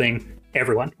just helping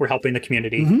everyone. We're helping the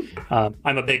community.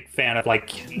 I'm a big fan of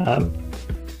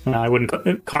I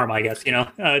wouldn't karma, I guess.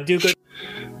 Do good.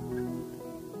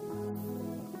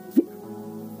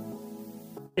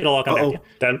 It'll all come back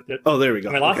to you. Oh, there we go.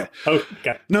 Am I lost? Okay. Oh,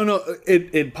 okay. No,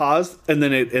 it paused and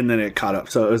then it caught up,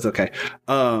 so it was okay.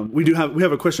 We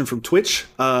have a question from Twitch,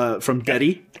 from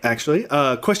Betty, actually.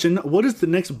 Question: what is the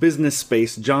next business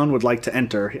space John would like to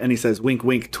enter? And he says, "Wink,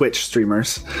 wink, Twitch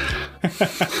streamers."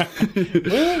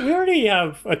 We already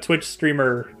have a Twitch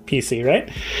streamer PC, right?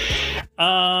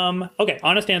 Okay,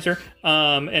 honest answer.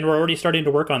 And we're already starting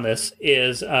to work on this.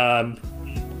 Is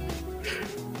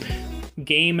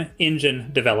game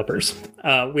engine developers.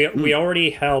 We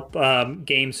already help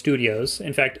game studios.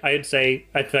 In fact, I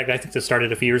think this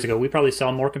started a few years ago. We probably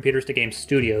sell more computers to game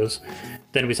studios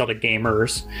than we sell to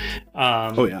gamers.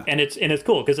 And it's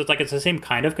cool because it's the same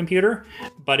kind of computer,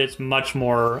 but it's much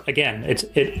more. Again, it's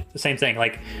the same thing.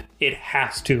 Like, it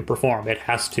has to perform. It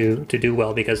has to do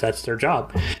well because that's their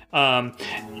job.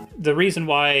 The reason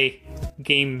why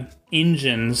game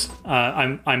engines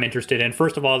I'm interested in,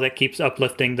 first of all, that keeps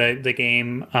uplifting the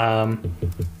game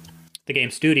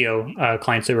studio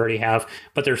clients that we already have,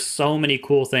 but there's so many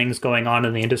cool things going on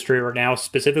in the industry right now,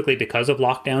 specifically because of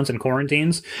lockdowns and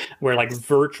quarantines, where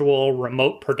virtual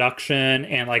remote production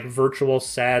and virtual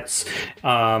sets,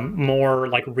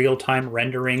 more real-time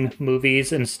rendering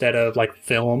movies instead of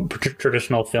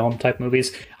traditional film type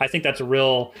movies. I think that's a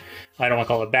real, I don't want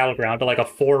to call it battleground, but a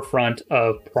forefront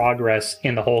of progress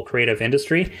in the whole creative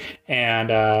industry. And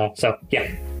so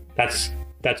yeah, that's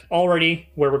already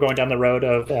where we're going down the road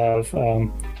of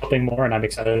helping more, and I'm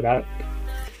excited about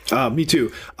it. Me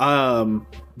too.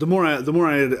 The more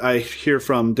I hear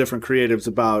from different creatives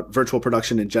about virtual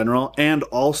production in general, and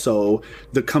also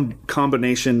the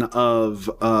combination of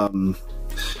the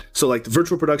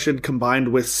virtual production combined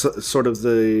with sort of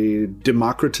the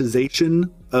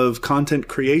democratization of content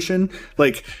creation.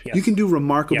 You can do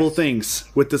remarkable things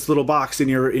with this little box in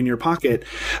your pocket,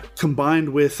 combined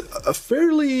with a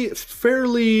fairly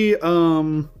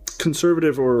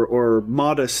conservative or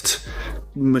modest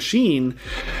machine.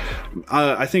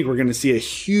 I think we're going to see a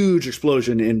huge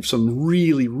explosion in some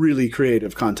really, really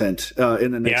creative content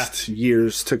in the next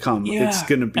years to come. It's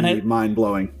going to be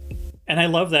mind-blowing. And I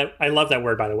love that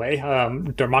word, by the way,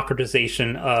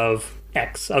 democratization of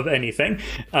anything.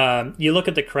 You look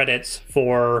at the credits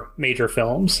for major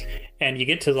films, and you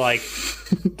get to the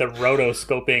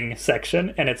rotoscoping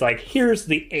section, and it's here's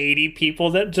the 80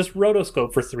 people that just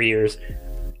rotoscope for 3 years.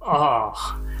 Oh,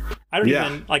 I don't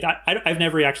even I've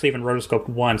never actually even rotoscoped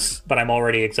once, but I'm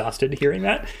already exhausted hearing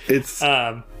that. It's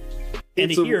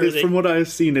from what I've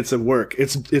seen, it's a work.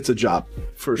 It's a job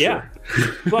for sure.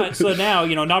 But so now,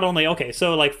 not only,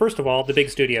 first of all, the big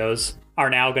studios are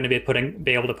now going to be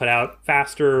able to put out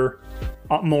faster,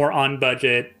 more on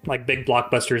budget, big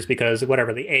blockbusters, because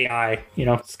whatever, the AI,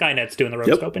 Skynet's doing the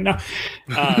rotoscoping now.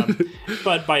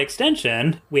 But by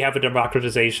extension, we have a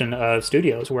democratization of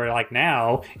studios where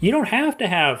now you don't have to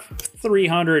have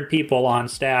 300 people on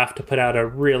staff to put out a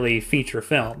really feature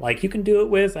film. You can do it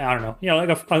with, I don't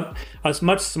know, a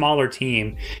much smaller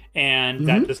team. And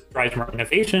that just drives more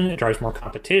innovation. It drives more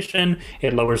competition.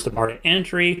 It lowers the bar to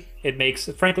entry. It makes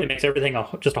everything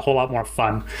just a whole lot more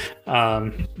fun,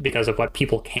 because of what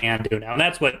people can do now. And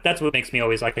that's what makes me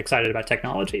always excited about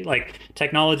technology.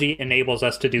 Technology enables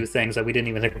us to do things that we didn't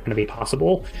even think were going to be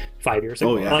possible 5 years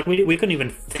ago. We couldn't even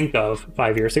think of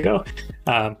 5 years ago.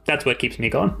 That's what keeps me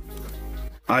going.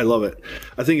 I love it.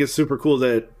 I think it's super cool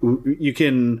that you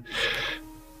can.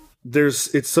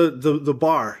 The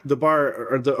bar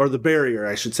or the barrier,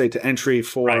 I should say, to entry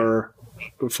for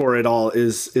it all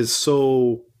is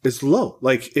so is low.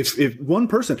 Like if one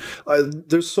person,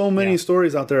 there's so many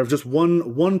stories out there of just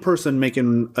one person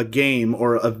making a game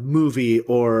or a movie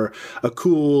or a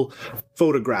cool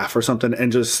photograph or something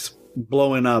and just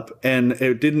blowing up, and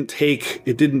it didn't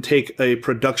take a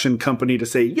production company to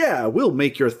say, yeah, we'll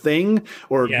make your thing,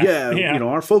 or you know,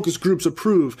 our focus groups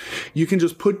approve. You can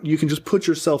just put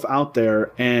yourself out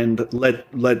there and let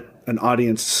an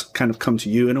audience kind of come to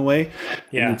you in a way.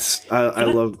 Yeah, I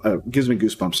love gives me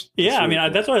goosebumps. Yeah, really cool.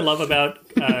 That's what I love about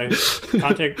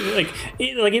content. like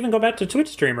even go back to Twitch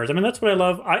streamers. I mean, that's what I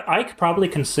love. I could probably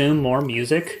consume more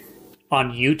music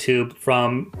on YouTube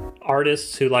from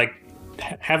artists who like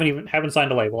haven't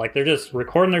signed a label. Like they're just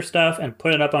recording their stuff and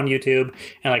putting it up on YouTube,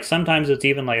 and like sometimes it's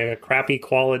even like a crappy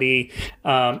quality,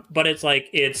 but it's like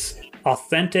it's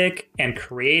authentic and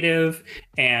creative,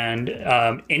 and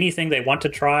anything they want to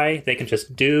try they can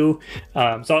just do.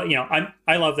 So you know,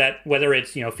 I love that, whether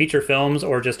it's, you know, feature films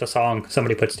or just a song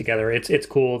somebody puts together. It's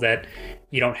cool that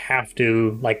you don't have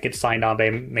to like get signed on by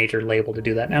a major label to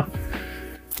do that now.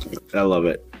 I love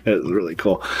it. It's really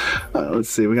cool. Let's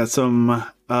see. We got some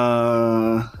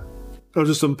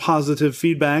just some positive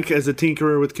feedback. As a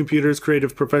tinkerer with computers,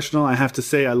 creative professional, I have to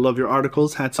say I love your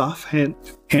articles. Hats off. Hand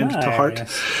to heart.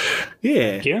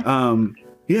 Yeah. Thank you.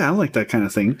 Yeah, I like that kind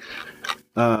of thing.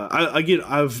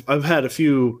 I've had a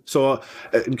few. So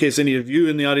in case any of you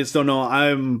in the audience don't know,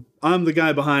 I'm the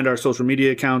guy behind our social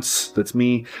media accounts. That's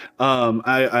me.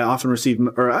 I often receive,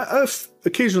 or I've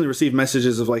occasionally received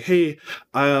messages of like, hey,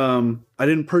 I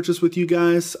didn't purchase with you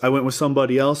guys. I went with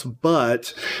somebody else.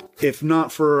 But if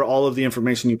not for all of the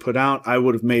information you put out, I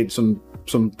would have made some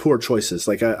poor choices.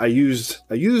 Like I used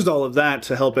all of that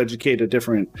to help educate a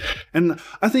different, and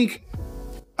I think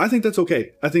that's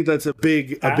okay. I think that's a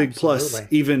big plus.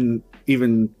 Even,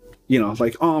 you know,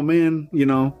 like, oh man, you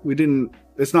know,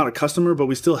 it's not a customer, but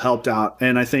we still helped out.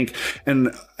 And I think,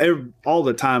 all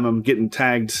the time I'm getting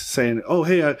tagged saying, oh,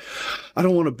 hey, I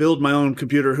don't want to build my own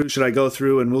computer. Who should I go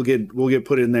through? And we'll get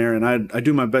put in there. And I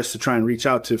do my best to try and reach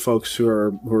out to folks who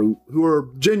are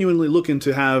genuinely looking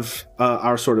to have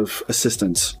our sort of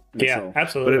assistance. Yeah, so,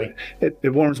 absolutely. But it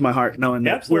warms my heart knowing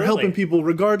that we're helping people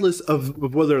regardless of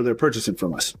whether they're purchasing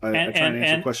from us. I try and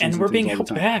answer questions. And we're being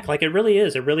helped back. Like it really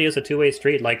is a two-way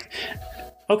street. Like,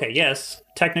 okay, yes,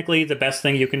 technically the best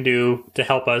thing you can do to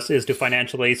help us is to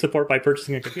financially support by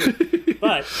purchasing a computer.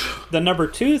 But the number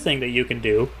two thing that you can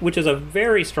do, which is a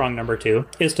very strong number two,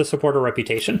 is to support a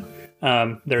reputation.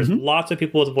 There's lots of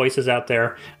people with voices out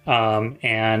there,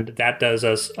 and that does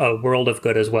us a world of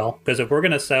good as well. Because if we're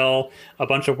going to sell a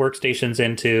bunch of workstations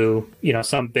into, you know,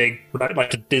 some big,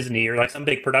 like Disney or like some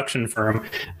big production firm,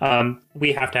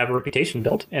 we have to have a reputation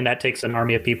built, and that takes an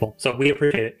army of people. So we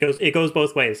appreciate it. It goes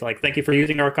both ways. Like, thank you for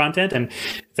using our content, and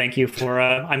thank you for.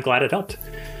 I'm glad it helped,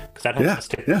 because that helps us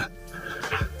too. Yeah.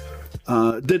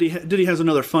 Diddy has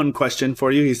another fun question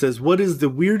for you. He says, what is the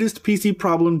weirdest PC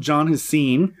problem John has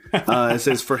seen? It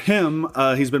says for him,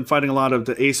 he's been fighting a lot of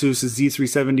the Asus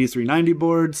Z370, 390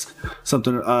 boards.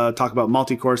 Something, talk about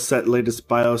multi-core, set latest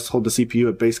BIOS, hold the CPU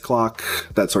at base clock,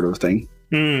 that sort of thing.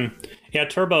 Yeah,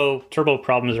 turbo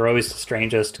problems are always the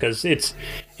strangest, because it's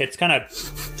kind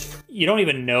of, you don't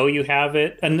even know you have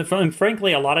it, and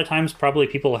frankly, a lot of times probably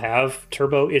people have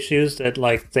turbo issues that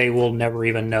like they will never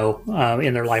even know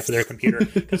in their life with their computer.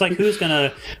 Because like, who's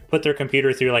gonna put their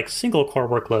computer through like single core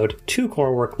workload,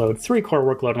 2-core workload, 3-core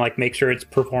workload, and like make sure it's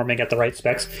performing at the right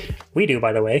specs? We do,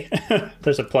 by the way.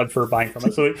 There's a plug for buying from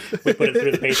us, so we put it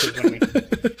through the paces when we.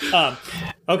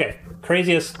 Okay,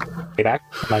 craziest. Am I back?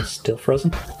 Am I still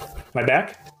frozen? Am I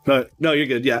back? No, you're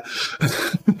good. Yeah.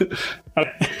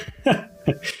 Okay.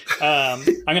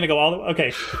 I'm gonna go all the way.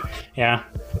 Okay. Yeah.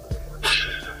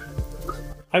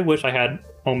 I wish I had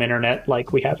home internet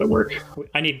like we have at work.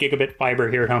 I need gigabit fiber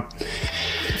here at home.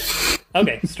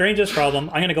 Okay, strangest problem.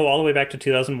 I'm gonna go all the way back to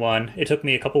 2001. It took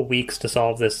me a couple weeks to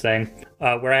solve this thing,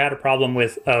 where I had a problem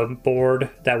with a board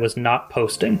that was not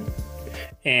posting.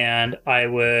 And I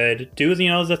would do, you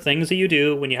know, the things that you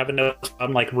do when you have a node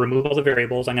problem, like remove all the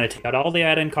variables. I'm going to take out all the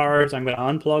add-in cards. I'm going to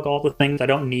unplug all the things I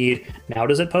don't need. Now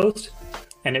does it post?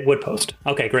 And it would post.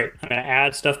 Okay, great. I'm going to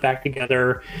add stuff back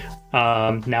together.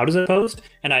 Now does it post?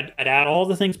 And I'd add all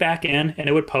the things back in, and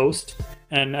it would post.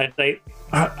 And I'd say,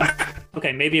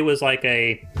 okay, maybe it was like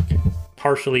a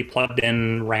partially plugged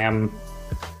in RAM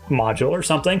module or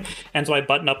something. And so I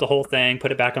button up the whole thing,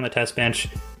 put it back on the test bench,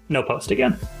 no post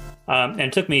again. And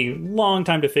it took me a long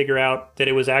time to figure out that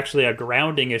it was actually a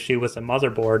grounding issue with the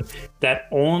motherboard that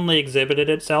only exhibited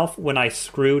itself when I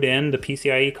screwed in the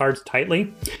PCIe cards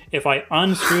tightly. If I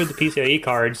unscrewed the PCIe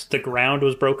cards, the ground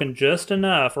was broken just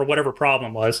enough, or whatever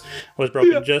problem was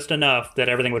broken just enough that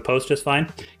everything would post just fine.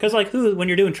 Because like when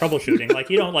you're doing troubleshooting, like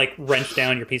you don't like wrench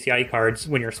down your PCIe cards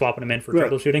when you're swapping them in for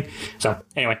troubleshooting. So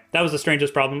anyway, that was the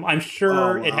strangest problem. I'm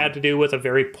sure it had to do with a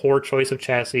very poor choice of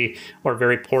chassis or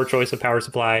very poor choice of power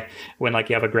supply when like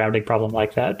you have a grounding problem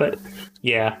like that. But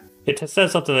yeah, it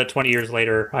says something that 20 years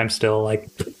later I'm still like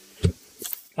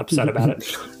upset about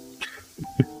it.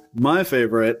 My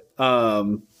favorite,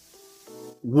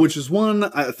 which is one,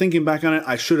 thinking back on it,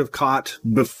 I should have caught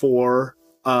before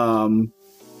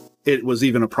it was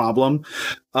even a problem.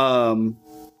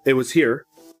 It was here.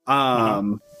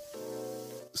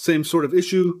 Same sort of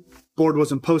issue. Board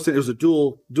wasn't posted. It was a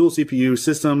dual CPU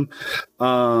system.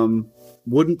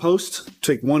 Wouldn't post.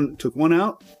 Took one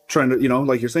out. Trying to,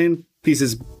 like you're saying,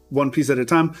 one piece at a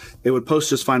time. It would post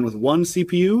just fine with one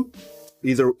CPU,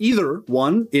 either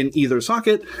one in either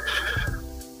socket.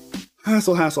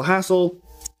 Hassle.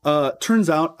 Turns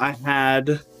out I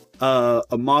had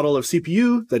a model of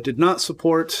CPU that did not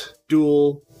support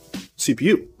dual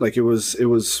CPU. Like it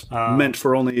was meant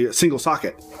for only a single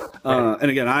socket. And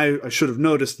again, I should have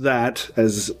noticed that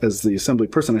as the assembly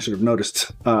person. I should have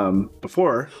noticed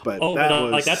before. But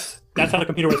like that's how the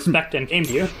computer was spec'd and came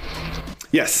to you.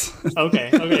 Yes.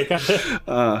 Okay.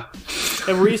 Gotcha.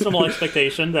 A reasonable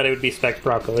expectation that it would be spec'd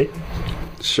properly.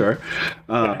 Sure.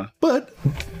 But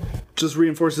just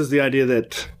reinforces the idea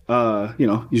that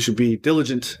you should be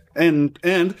diligent, and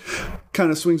kind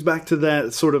of swings back to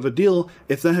that sort of a deal.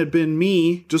 If that had been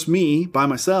just me by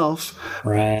myself,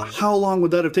 right, how long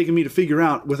would that have taken me to figure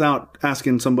out without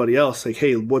asking somebody else, like,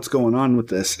 hey, what's going on with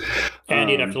this? And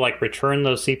you'd have to like return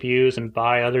those CPUs and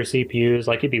buy other CPUs.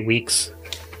 Like it'd be weeks.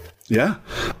 Yeah.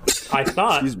 I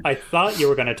thought you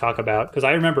were going to talk about, because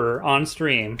I remember on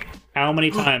stream how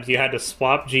many times you had to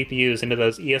swap GPUs into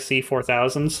those ESC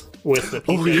 4000s with the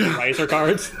PCIe riser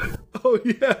cards. Oh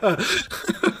yeah.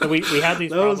 So we had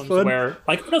these problems where,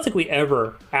 like, I don't think we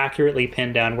ever accurately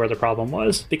pinned down where the problem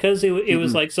was, because it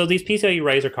was like, so these PCIe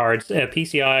riser cards,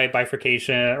 PCI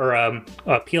bifurcation or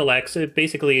PLX, it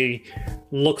basically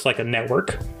looks like a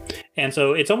network. And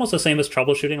so it's almost the same as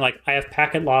troubleshooting. Like, I have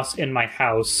packet loss in my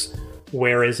house.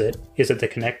 Where is it? Is it the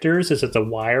connectors? Is it the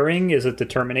wiring? Is it the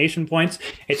termination points?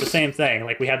 It's the same thing.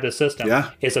 Like, we have this system.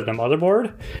 Yeah. Is it the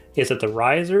motherboard? Is it the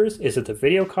risers? Is it the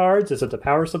video cards? Is it the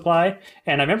power supply?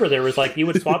 And I remember there was like, you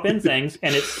would swap in things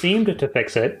and it seemed to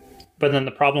fix it, but then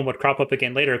the problem would crop up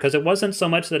again later, because it wasn't so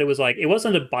much that it was like, it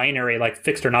wasn't a binary like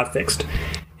fixed or not fixed.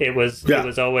 It was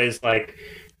always like,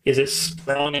 is it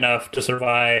strong enough to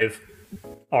survive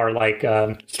our like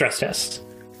stress tests?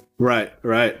 Right.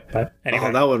 But anyway.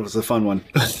 Oh, that one was a fun one.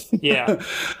 Yeah.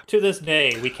 To this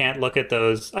day, we can't look at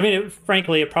those. I mean,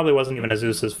 frankly, it probably wasn't even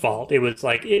Asus's fault. It was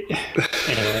like,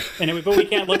 anyway, but we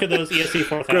can't look at those ESC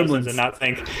 4000s and not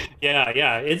think,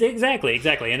 it's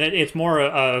exactly. And it's more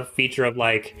a feature of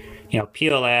like,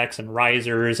 PLX and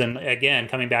risers. And again,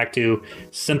 coming back to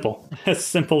simple.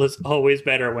 Simple is always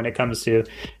better when it comes to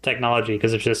technology, because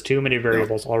there's just too many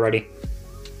variables already.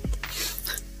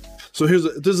 So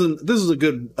this is a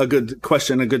good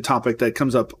question, a good topic that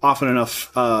comes up often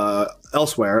enough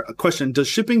elsewhere. A question: does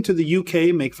shipping to the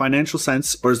UK make financial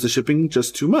sense, or is the shipping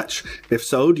just too much? If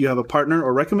so, do you have a partner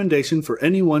or recommendation for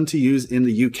anyone to use in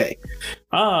the UK?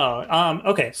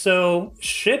 Okay. So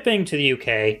shipping to the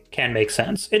UK can make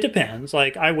sense. It depends.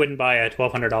 Like, I wouldn't buy a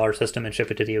 $1,200 system and ship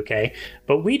it to the UK,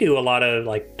 but we do a lot of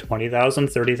like $20,000,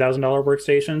 $30,000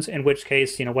 workstations, in which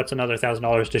case, what's another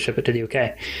 $1,000 to ship it to the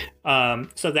UK?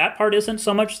 So that part isn't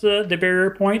so much the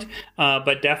barrier point,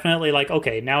 but definitely like,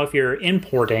 okay, now if you're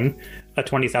importing a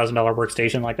 $20,000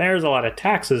 workstation, like there's a lot of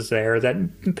taxes there that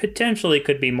potentially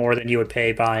could be more than you would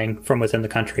pay buying from within the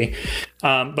country.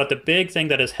 But the big thing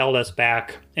that has held us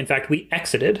back, in fact, we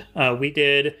exited. We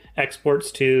did exports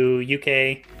to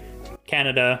UK,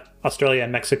 Canada, Australia,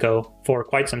 and Mexico for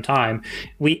quite some time.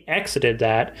 We exited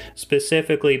that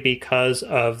specifically because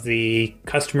of the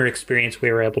customer experience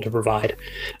we were able to provide.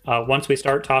 Once we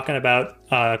start talking about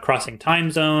crossing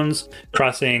time zones,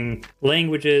 crossing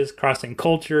languages, crossing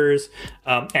cultures,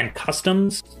 and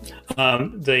customs,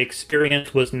 the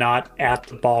experience was not at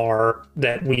the bar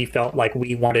that we felt like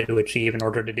we wanted to achieve in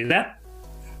order to do that.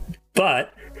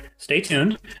 But stay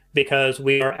tuned, because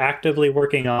we are actively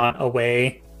working on a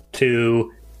way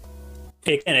to,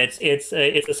 and it's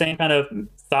the same kind of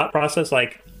thought process.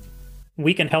 Like,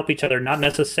 we can help each other, not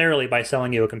necessarily by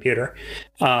selling you a computer,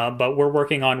 but we're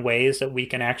working on ways that we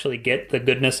can actually get the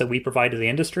goodness that we provide to the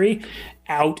industry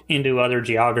out into other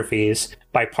geographies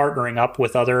by partnering up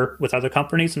with other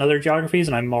companies and other geographies.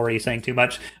 And I'm already saying too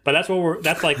much, but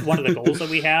that's like one of the goals that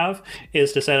we have,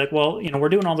 is to say, like, well, we're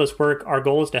doing all this work. Our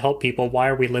goal is to help people. Why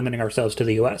are we limiting ourselves to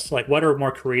the US? Like, what are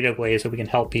more creative ways that we can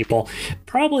help people?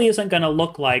 Probably isn't going to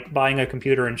look like buying a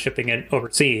computer and shipping it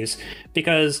overseas,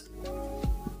 because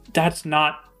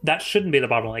that shouldn't be the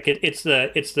bottleneck.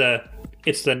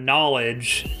 It's the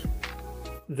knowledge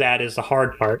that is the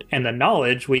hard part, and the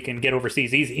knowledge we can get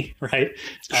overseas easy, right?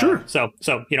 Sure. So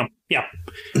yeah.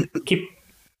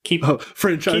 Keep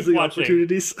franchising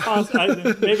opportunities.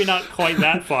 Maybe not quite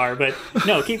that far, but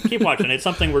no, keep watching. It's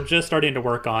something we're just starting to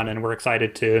work on, and we're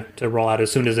excited to roll out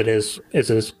as soon as it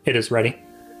is ready.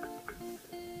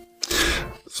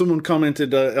 Someone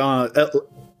commented,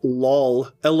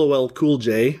 LOL Cool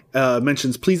J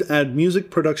mentions, please add music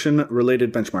production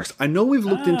related benchmarks. I know we've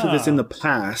looked into this in the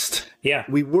past. Yeah,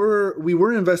 we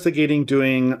were investigating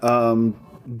doing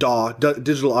DAW,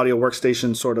 digital audio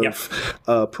workstation sort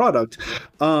of product.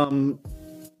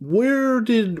 Where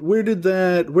did we hit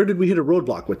a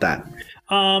roadblock with that?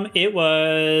 It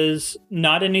was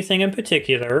not anything in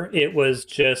particular. It was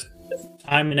just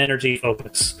time and energy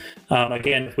focus.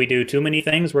 Again, if we do too many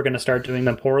things, we're going to start doing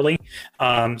them poorly.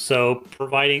 So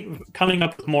coming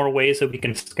up with more ways that we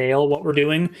can scale what we're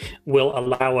doing will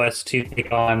allow us to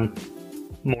take on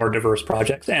more diverse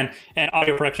projects, and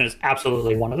audio production is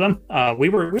absolutely one of them. We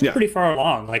were pretty far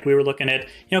along. Like, we were looking at,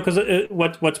 because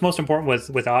what's most important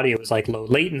with audio is like low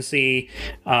latency,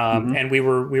 and we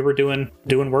were doing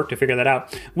work to figure that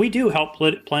out. We do help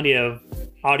plenty of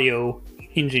audio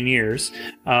engineers.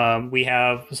 We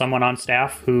have someone on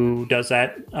staff who does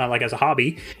that like as a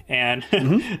hobby, and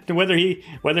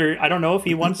whether I don't know if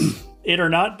he wants it or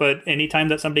not, but anytime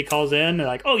that somebody calls in, they're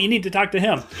like, oh, you need to talk to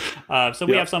him. So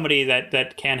we have somebody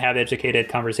that can have educated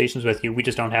conversations with you. We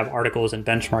just don't have articles and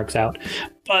benchmarks out,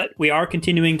 but we are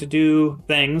continuing to do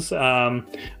things.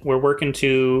 We're working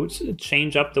to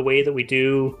change up the way that we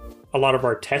do a lot of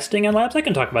our testing in labs. I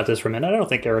can talk about this for a minute. I don't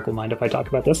think Eric will mind if I talk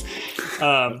about this.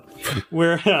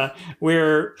 We're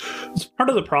part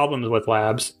of the problems with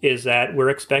labs is that we're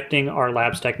expecting our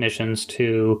labs technicians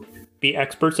to be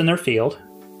experts in their field,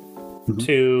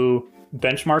 to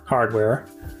benchmark hardware,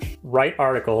 write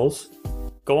articles,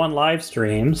 go on live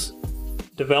streams,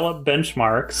 develop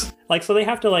benchmarks. So they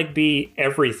have to be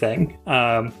everything.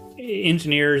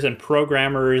 Engineers and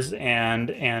programmers and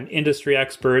industry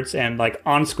experts and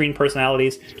on-screen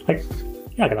personalities. You're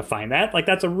not going to find that.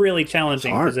 That's a really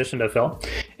challenging position to fill.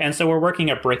 And so we're working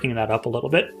at breaking that up a little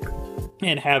bit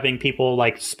and having people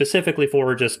specifically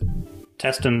for just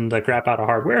testing the crap out of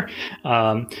hardware,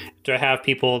 to have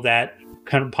people that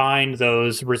combine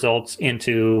those results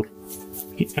into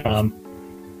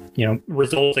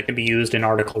results that can be used in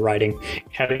article writing,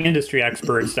 having industry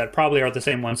experts that probably are the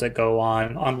same ones that go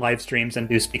on live streams and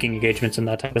do speaking engagements and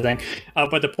that type of thing.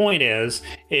 But the point is,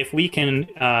 if we can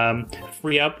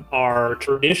free up our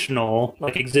traditional,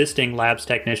 existing labs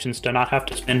technicians to not have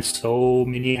to spend so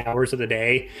many hours of the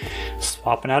day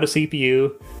swapping out a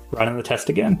CPU, running the test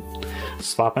again,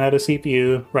 swapping out a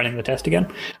CPU, running the test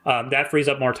again, that frees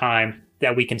up more time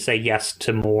that we can say yes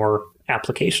to more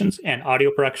applications, and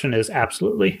audio production is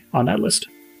absolutely on that list.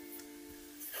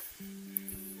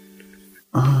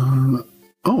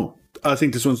 I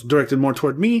think this one's directed more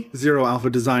toward me. Zero Alpha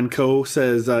Design Co.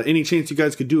 says, any chance you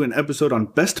guys could do an episode on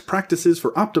best practices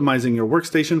for optimizing your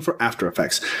workstation for After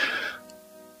Effects?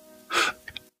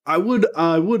 I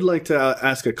would like to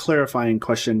ask a clarifying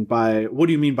question. What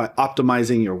do you mean by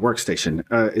optimizing your workstation?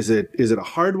 Is it a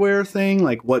hardware thing?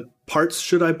 What parts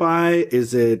should I buy?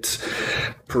 Is it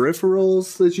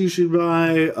peripherals that you should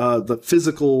buy? The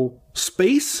physical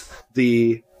space?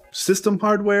 The system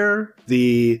hardware?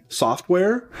 The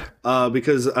software?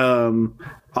 Because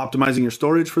optimizing your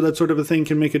storage for that sort of a thing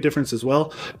can make a difference as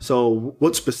well. So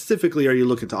what specifically are you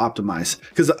looking to optimize?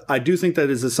 Because I do think that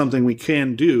is something we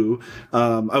can do.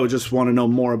 I would just want to know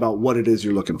more about what it is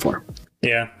you're looking for.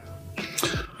 Yeah.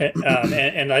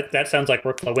 And that sounds like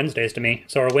Workflow Wednesdays to me.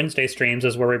 So our Wednesday streams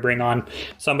is where we bring on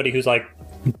somebody who's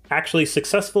actually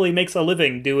successfully makes a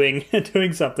living doing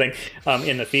something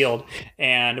in the field,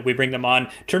 and we bring them on.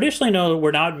 Traditionally, no,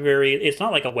 we're not it's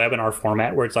not like a webinar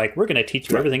format where it's we're going to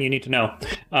teach you everything you need to know,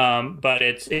 but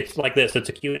it's like this. It's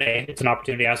a Q&A. It's an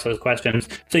opportunity to ask those questions.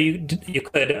 So you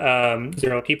could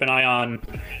Zero, keep an eye on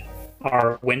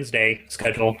our Wednesday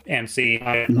schedule and see.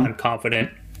 I'm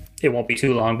confident it won't be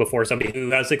too long before somebody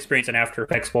who has experience in After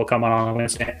Effects will come on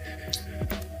Wednesday.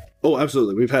 Oh,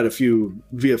 absolutely. We've had a few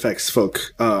VFX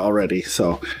folk already.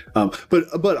 So,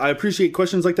 but I appreciate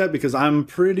questions like that because I'm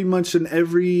pretty much an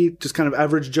just kind of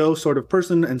average Joe sort of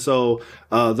person, and so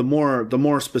the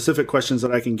more specific questions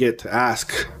that I can get to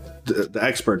ask the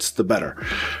experts, the better.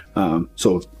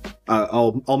 So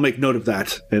I'll make note of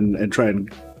that and try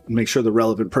and make sure the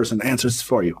relevant person answers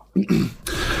for you.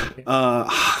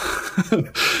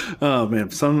 Oh man,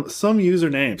 some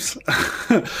usernames.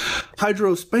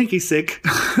 Hydro Spanky Sick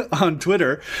on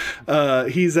Twitter.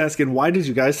 He's asking, why did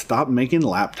you guys stop making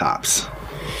laptops?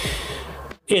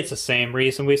 It's the same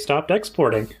reason we stopped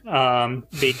exporting,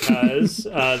 because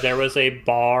there was a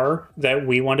bar that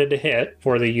we wanted to hit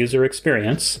for the user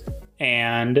experience,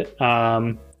 and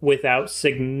without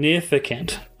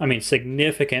significant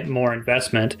more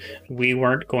investment, we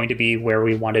weren't going to be where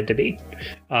we wanted to be.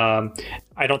 I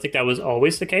don't think that was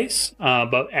always the case,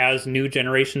 but as new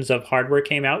generations of hardware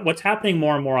came out, what's happening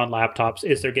more and more on laptops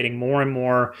is they're getting more and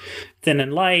more thin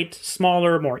and light,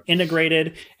 smaller, more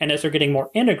integrated. And as they're getting more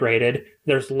integrated,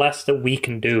 there's less that we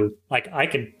can do. Like, I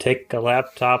could take a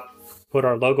laptop, put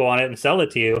our logo on it and sell it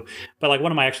to you, but like,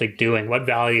 what am I actually doing? What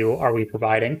value are we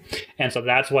providing? And so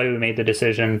that's why we made the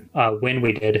decision when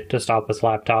we did to stop with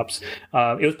laptops.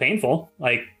 It was painful.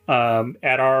 Like,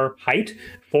 at our height,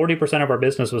 40% of our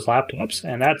business was laptops,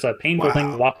 and that's a painful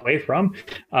thing to walk away from.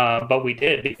 But we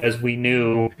did because we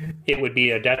knew it would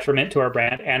be a detriment to our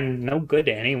brand and no good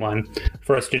to anyone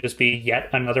for us to just be yet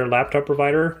another laptop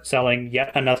provider selling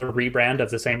yet another rebrand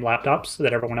of the same laptops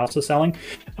that everyone else is selling.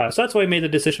 So that's why we made the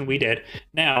decision we did.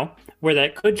 Now, where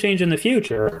that could change in the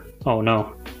future, oh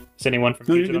no. Is anyone from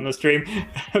Fusion on the stream?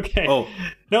 Okay.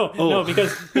 No,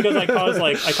 because I cause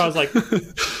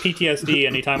PTSD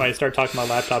anytime I start talking about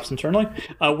laptops internally.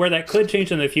 Where that could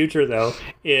change in the future, though,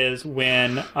 is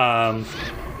when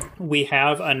we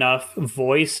have enough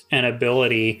voice and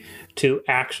ability to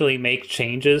actually make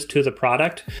changes to the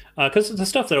product. Because the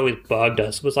stuff that always bugged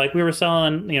us was like, we were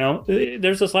selling,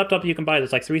 there's this laptop you can buy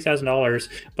that's like $3,000,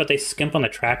 but they skimp on the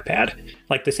trackpad.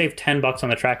 Like, they save $10 on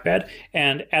the trackpad.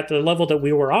 And at the level that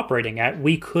we were operating at,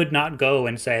 we could not go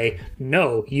and say,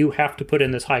 no, you have to put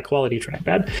in this high quality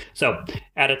trackpad. So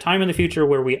at a time in the future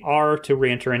where we are to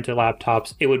re-enter into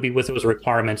laptops, it would be with those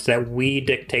requirements that we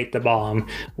dictate the BOM,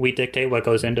 we dictate what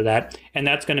goes into that. And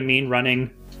that's going to mean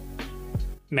running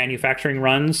manufacturing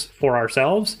runs for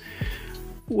ourselves,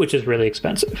 which is really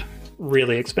expensive.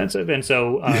 And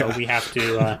so we have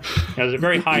to, there's a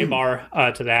very high bar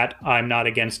to that. I'm not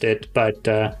against it, but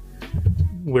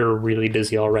we're really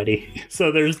busy already.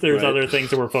 So there's right. Other things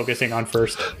that we're focusing on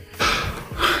first.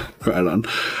 Right on.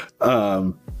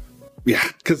 Yeah,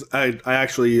 because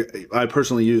I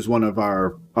personally use one of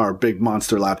our big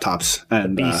monster laptops,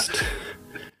 and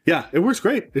yeah, it works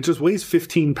great. It just weighs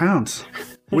 15 pounds.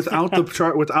 Without the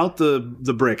chart, without the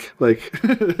brick, like,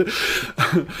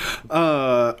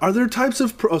 are there types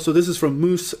of? So this is from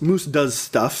Moose. Moose does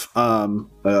stuff. A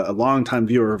longtime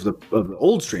viewer of the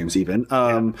old streams, even.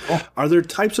 Cool. Are there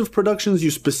types of productions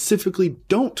you specifically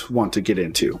don't want to get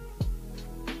into?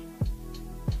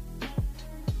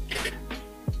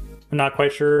 I'm not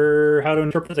quite sure how to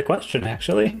interpret the question,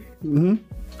 actually. Mm-hmm.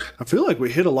 I feel like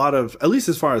we hit a lot of, at least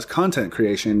as far as content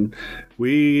creation,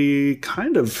 we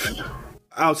kind of.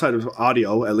 Outside of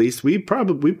audio, at least, we kind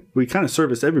of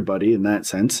service everybody in that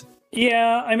sense.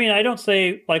 Yeah, I mean, I don't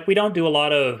say, like, we don't do a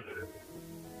lot of...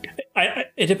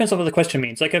 it depends on what the question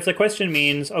means. Like, if the question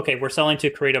means, okay, we're selling to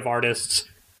creative artists,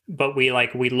 but we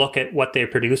look at what they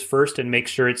produce first and make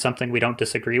sure it's something we don't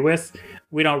disagree with,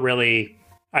 we don't really...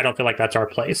 I don't feel like that's our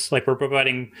place. Like, we're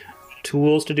providing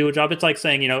tools to do a job. It's like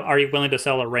saying, are you willing to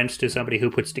sell a wrench to somebody who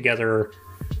puts together...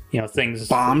 things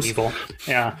bombs, evil.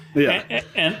 Yeah.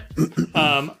 And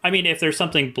I mean, if there's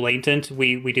something blatant,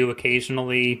 we do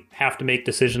occasionally have to make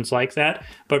decisions like that.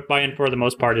 But by and for the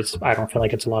most part, I don't feel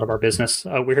like it's a lot of our business.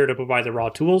 We're here to provide the raw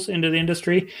tools into the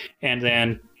industry, and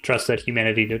then trust that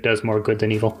humanity does more good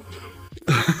than evil.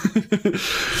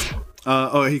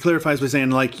 He clarifies by saying,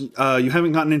 like, you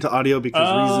haven't gotten into audio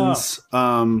because reasons.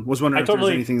 Was wondering if there's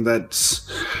anything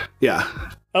that's, yeah.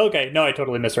 Okay, no, I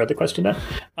totally misread the question then.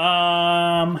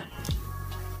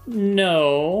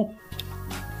 No.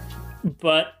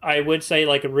 But I would say,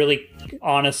 like, really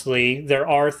honestly, there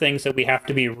are things that we have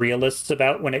to be realists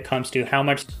about when it comes to how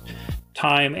much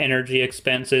time, energy,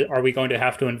 expenses are we going to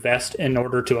have to invest in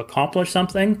order to accomplish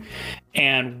something,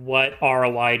 and what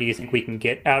ROI do you think we can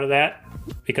get out of that?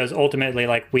 Because ultimately,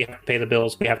 like, we have to pay the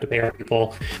bills, we have to pay our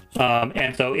people,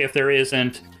 and so if there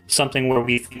isn't something where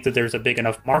we think that there's a big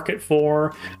enough market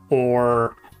for,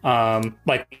 or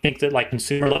Like, I think that like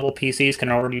consumer level PCs can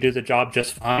already do the job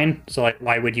just fine. So like,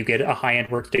 why would you get a high end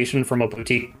workstation from a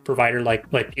boutique provider like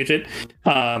Puget?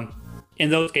 In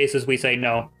those cases, we say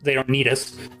no, they don't need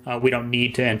us. We don't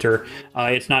need to enter.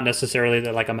 It's not necessarily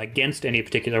that like I'm against any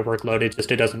particular workload. It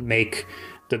doesn't make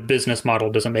the business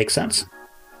model doesn't make sense.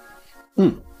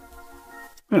 Yeah.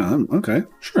 Okay.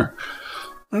 Sure.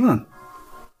 Right on.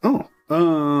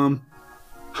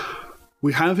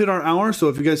 We have hit our hour, so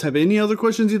if you guys have any other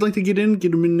questions you'd like to get in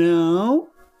now.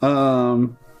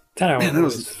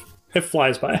 It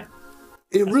flies by.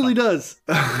 It really does.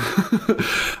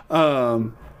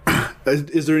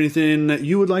 Is there anything that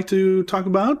you would like to talk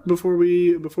about before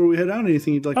we head out?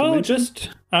 Anything you'd like to mention?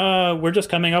 We're just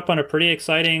coming up on a pretty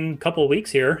exciting couple of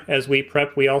weeks here as we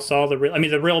prep. We all saw the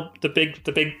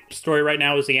big story right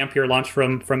now is the Ampere launch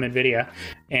from NVIDIA,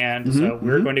 and so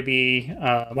we're going to be.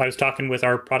 I was talking with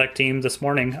our product team this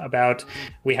morning about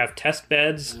we have test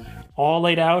beds all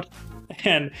laid out.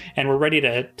 And we're ready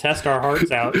to test our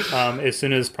hearts out as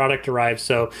soon as product arrives.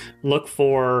 So look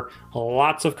for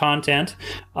lots of content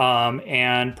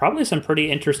and probably some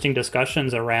pretty interesting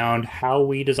discussions around how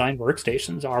we design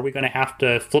workstations. Are we going to have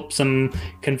to flip some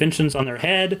conventions on their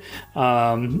head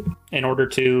in order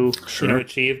to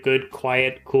achieve good,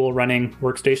 quiet, cool running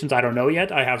workstations? I don't know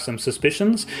yet. I have some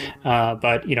suspicions,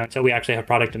 but until we actually have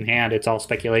product in hand, it's all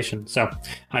speculation. So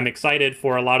I'm excited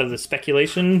for a lot of the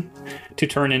speculation to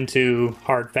turn into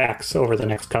hard facts over the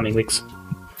next coming weeks.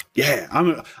 Yeah,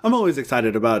 I'm always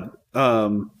excited about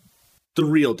the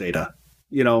real data,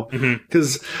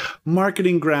 because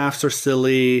marketing graphs are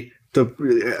silly.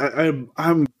 I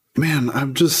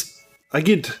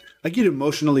get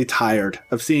emotionally tired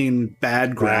of seeing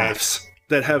bad graphs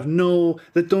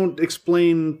that don't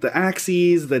explain the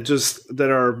axes, that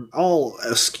are all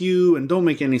askew and don't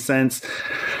make any sense.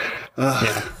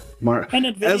 As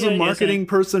a marketing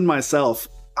person myself,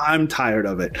 I'm tired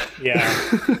of it. Yeah.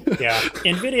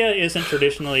 NVIDIA isn't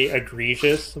traditionally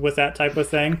egregious with that type of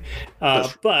thing,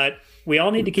 but we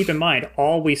all need to keep in mind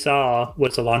all we saw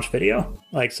was a launch video.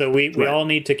 We all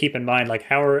need to keep in mind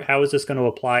how is this going to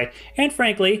apply? And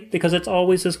frankly, because it's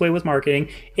always this way with marketing,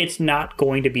 it's not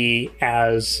going to be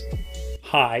as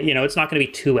high. It's not going to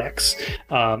be 2x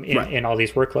in all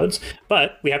these workloads,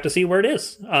 but we have to see where it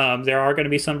is. There are going to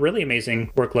be some really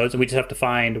amazing workloads, and we just have to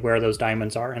find where those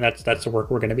diamonds are, and that's the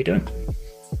work we're going to be doing.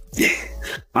 Yeah,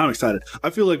 I'm excited. I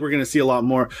feel like we're going to see a lot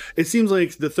more. It seems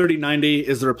like the 3090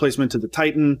 is the replacement to the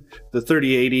Titan. The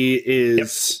 3080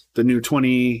 is the new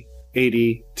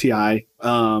 2080 Ti. I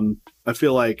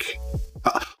feel like,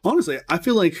 honestly,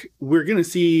 we're going to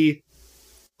see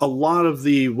a lot of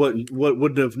the what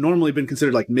would have normally been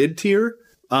considered like mid-tier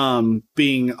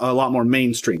being a lot more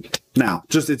mainstream now.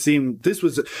 It seemed this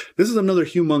is another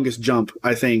humongous jump,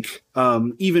 I think,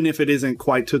 even if it isn't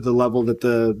quite to the level that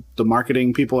the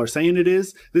marketing people are saying it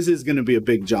is. This is going to be a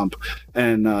big jump,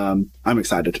 and I'm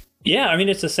excited. Yeah, I mean,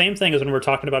 it's the same thing as when we're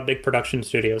talking about big production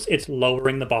studios. It's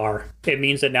lowering the bar. It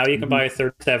means that now you can buy a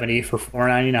 3070 for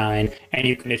 $499, and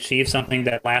you can achieve something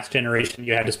that last generation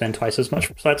you had to spend twice as much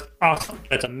for. So that's awesome.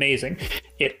 That's amazing.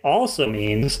 It also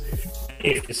means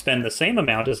if you spend the same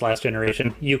amount as last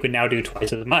generation, you can now do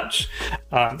twice as much.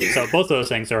 So both those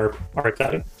things are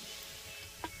exciting.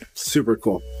 Super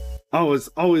cool. Always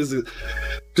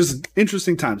just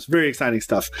interesting times. Very exciting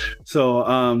stuff. So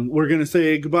we're going to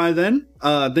say goodbye then.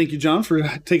 Thank you, John, for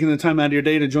taking the time out of your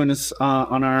day to join us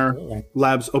on our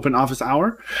Labs Open Office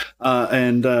Hour.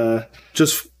 And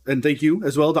thank you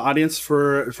as well, the audience,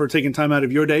 for taking time out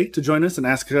of your day to join us and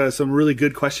ask some really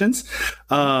good questions.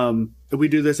 We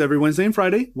do this every Wednesday and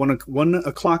Friday, 1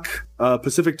 o'clock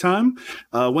Pacific time.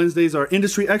 Wednesdays are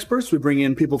industry experts. We bring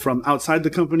in people from outside the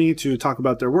company to talk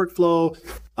about their workflow,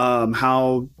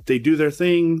 how they do their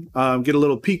thing, get a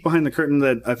little peek behind the curtain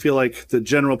that I feel like the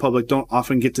general public don't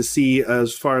often get to see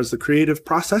as far as the creative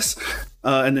process.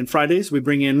 And then Fridays, we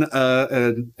bring in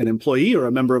an employee or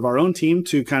a member of our own team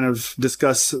to kind of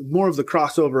discuss more of the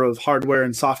crossover of hardware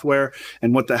and software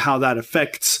and how that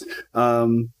affects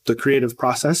the creative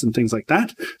process and things like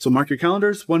that. So mark your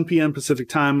calendars, 1 p.m. Pacific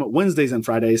time, Wednesdays and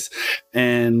Fridays.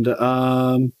 And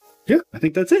I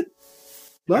think that's it.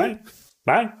 Bye.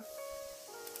 Bye.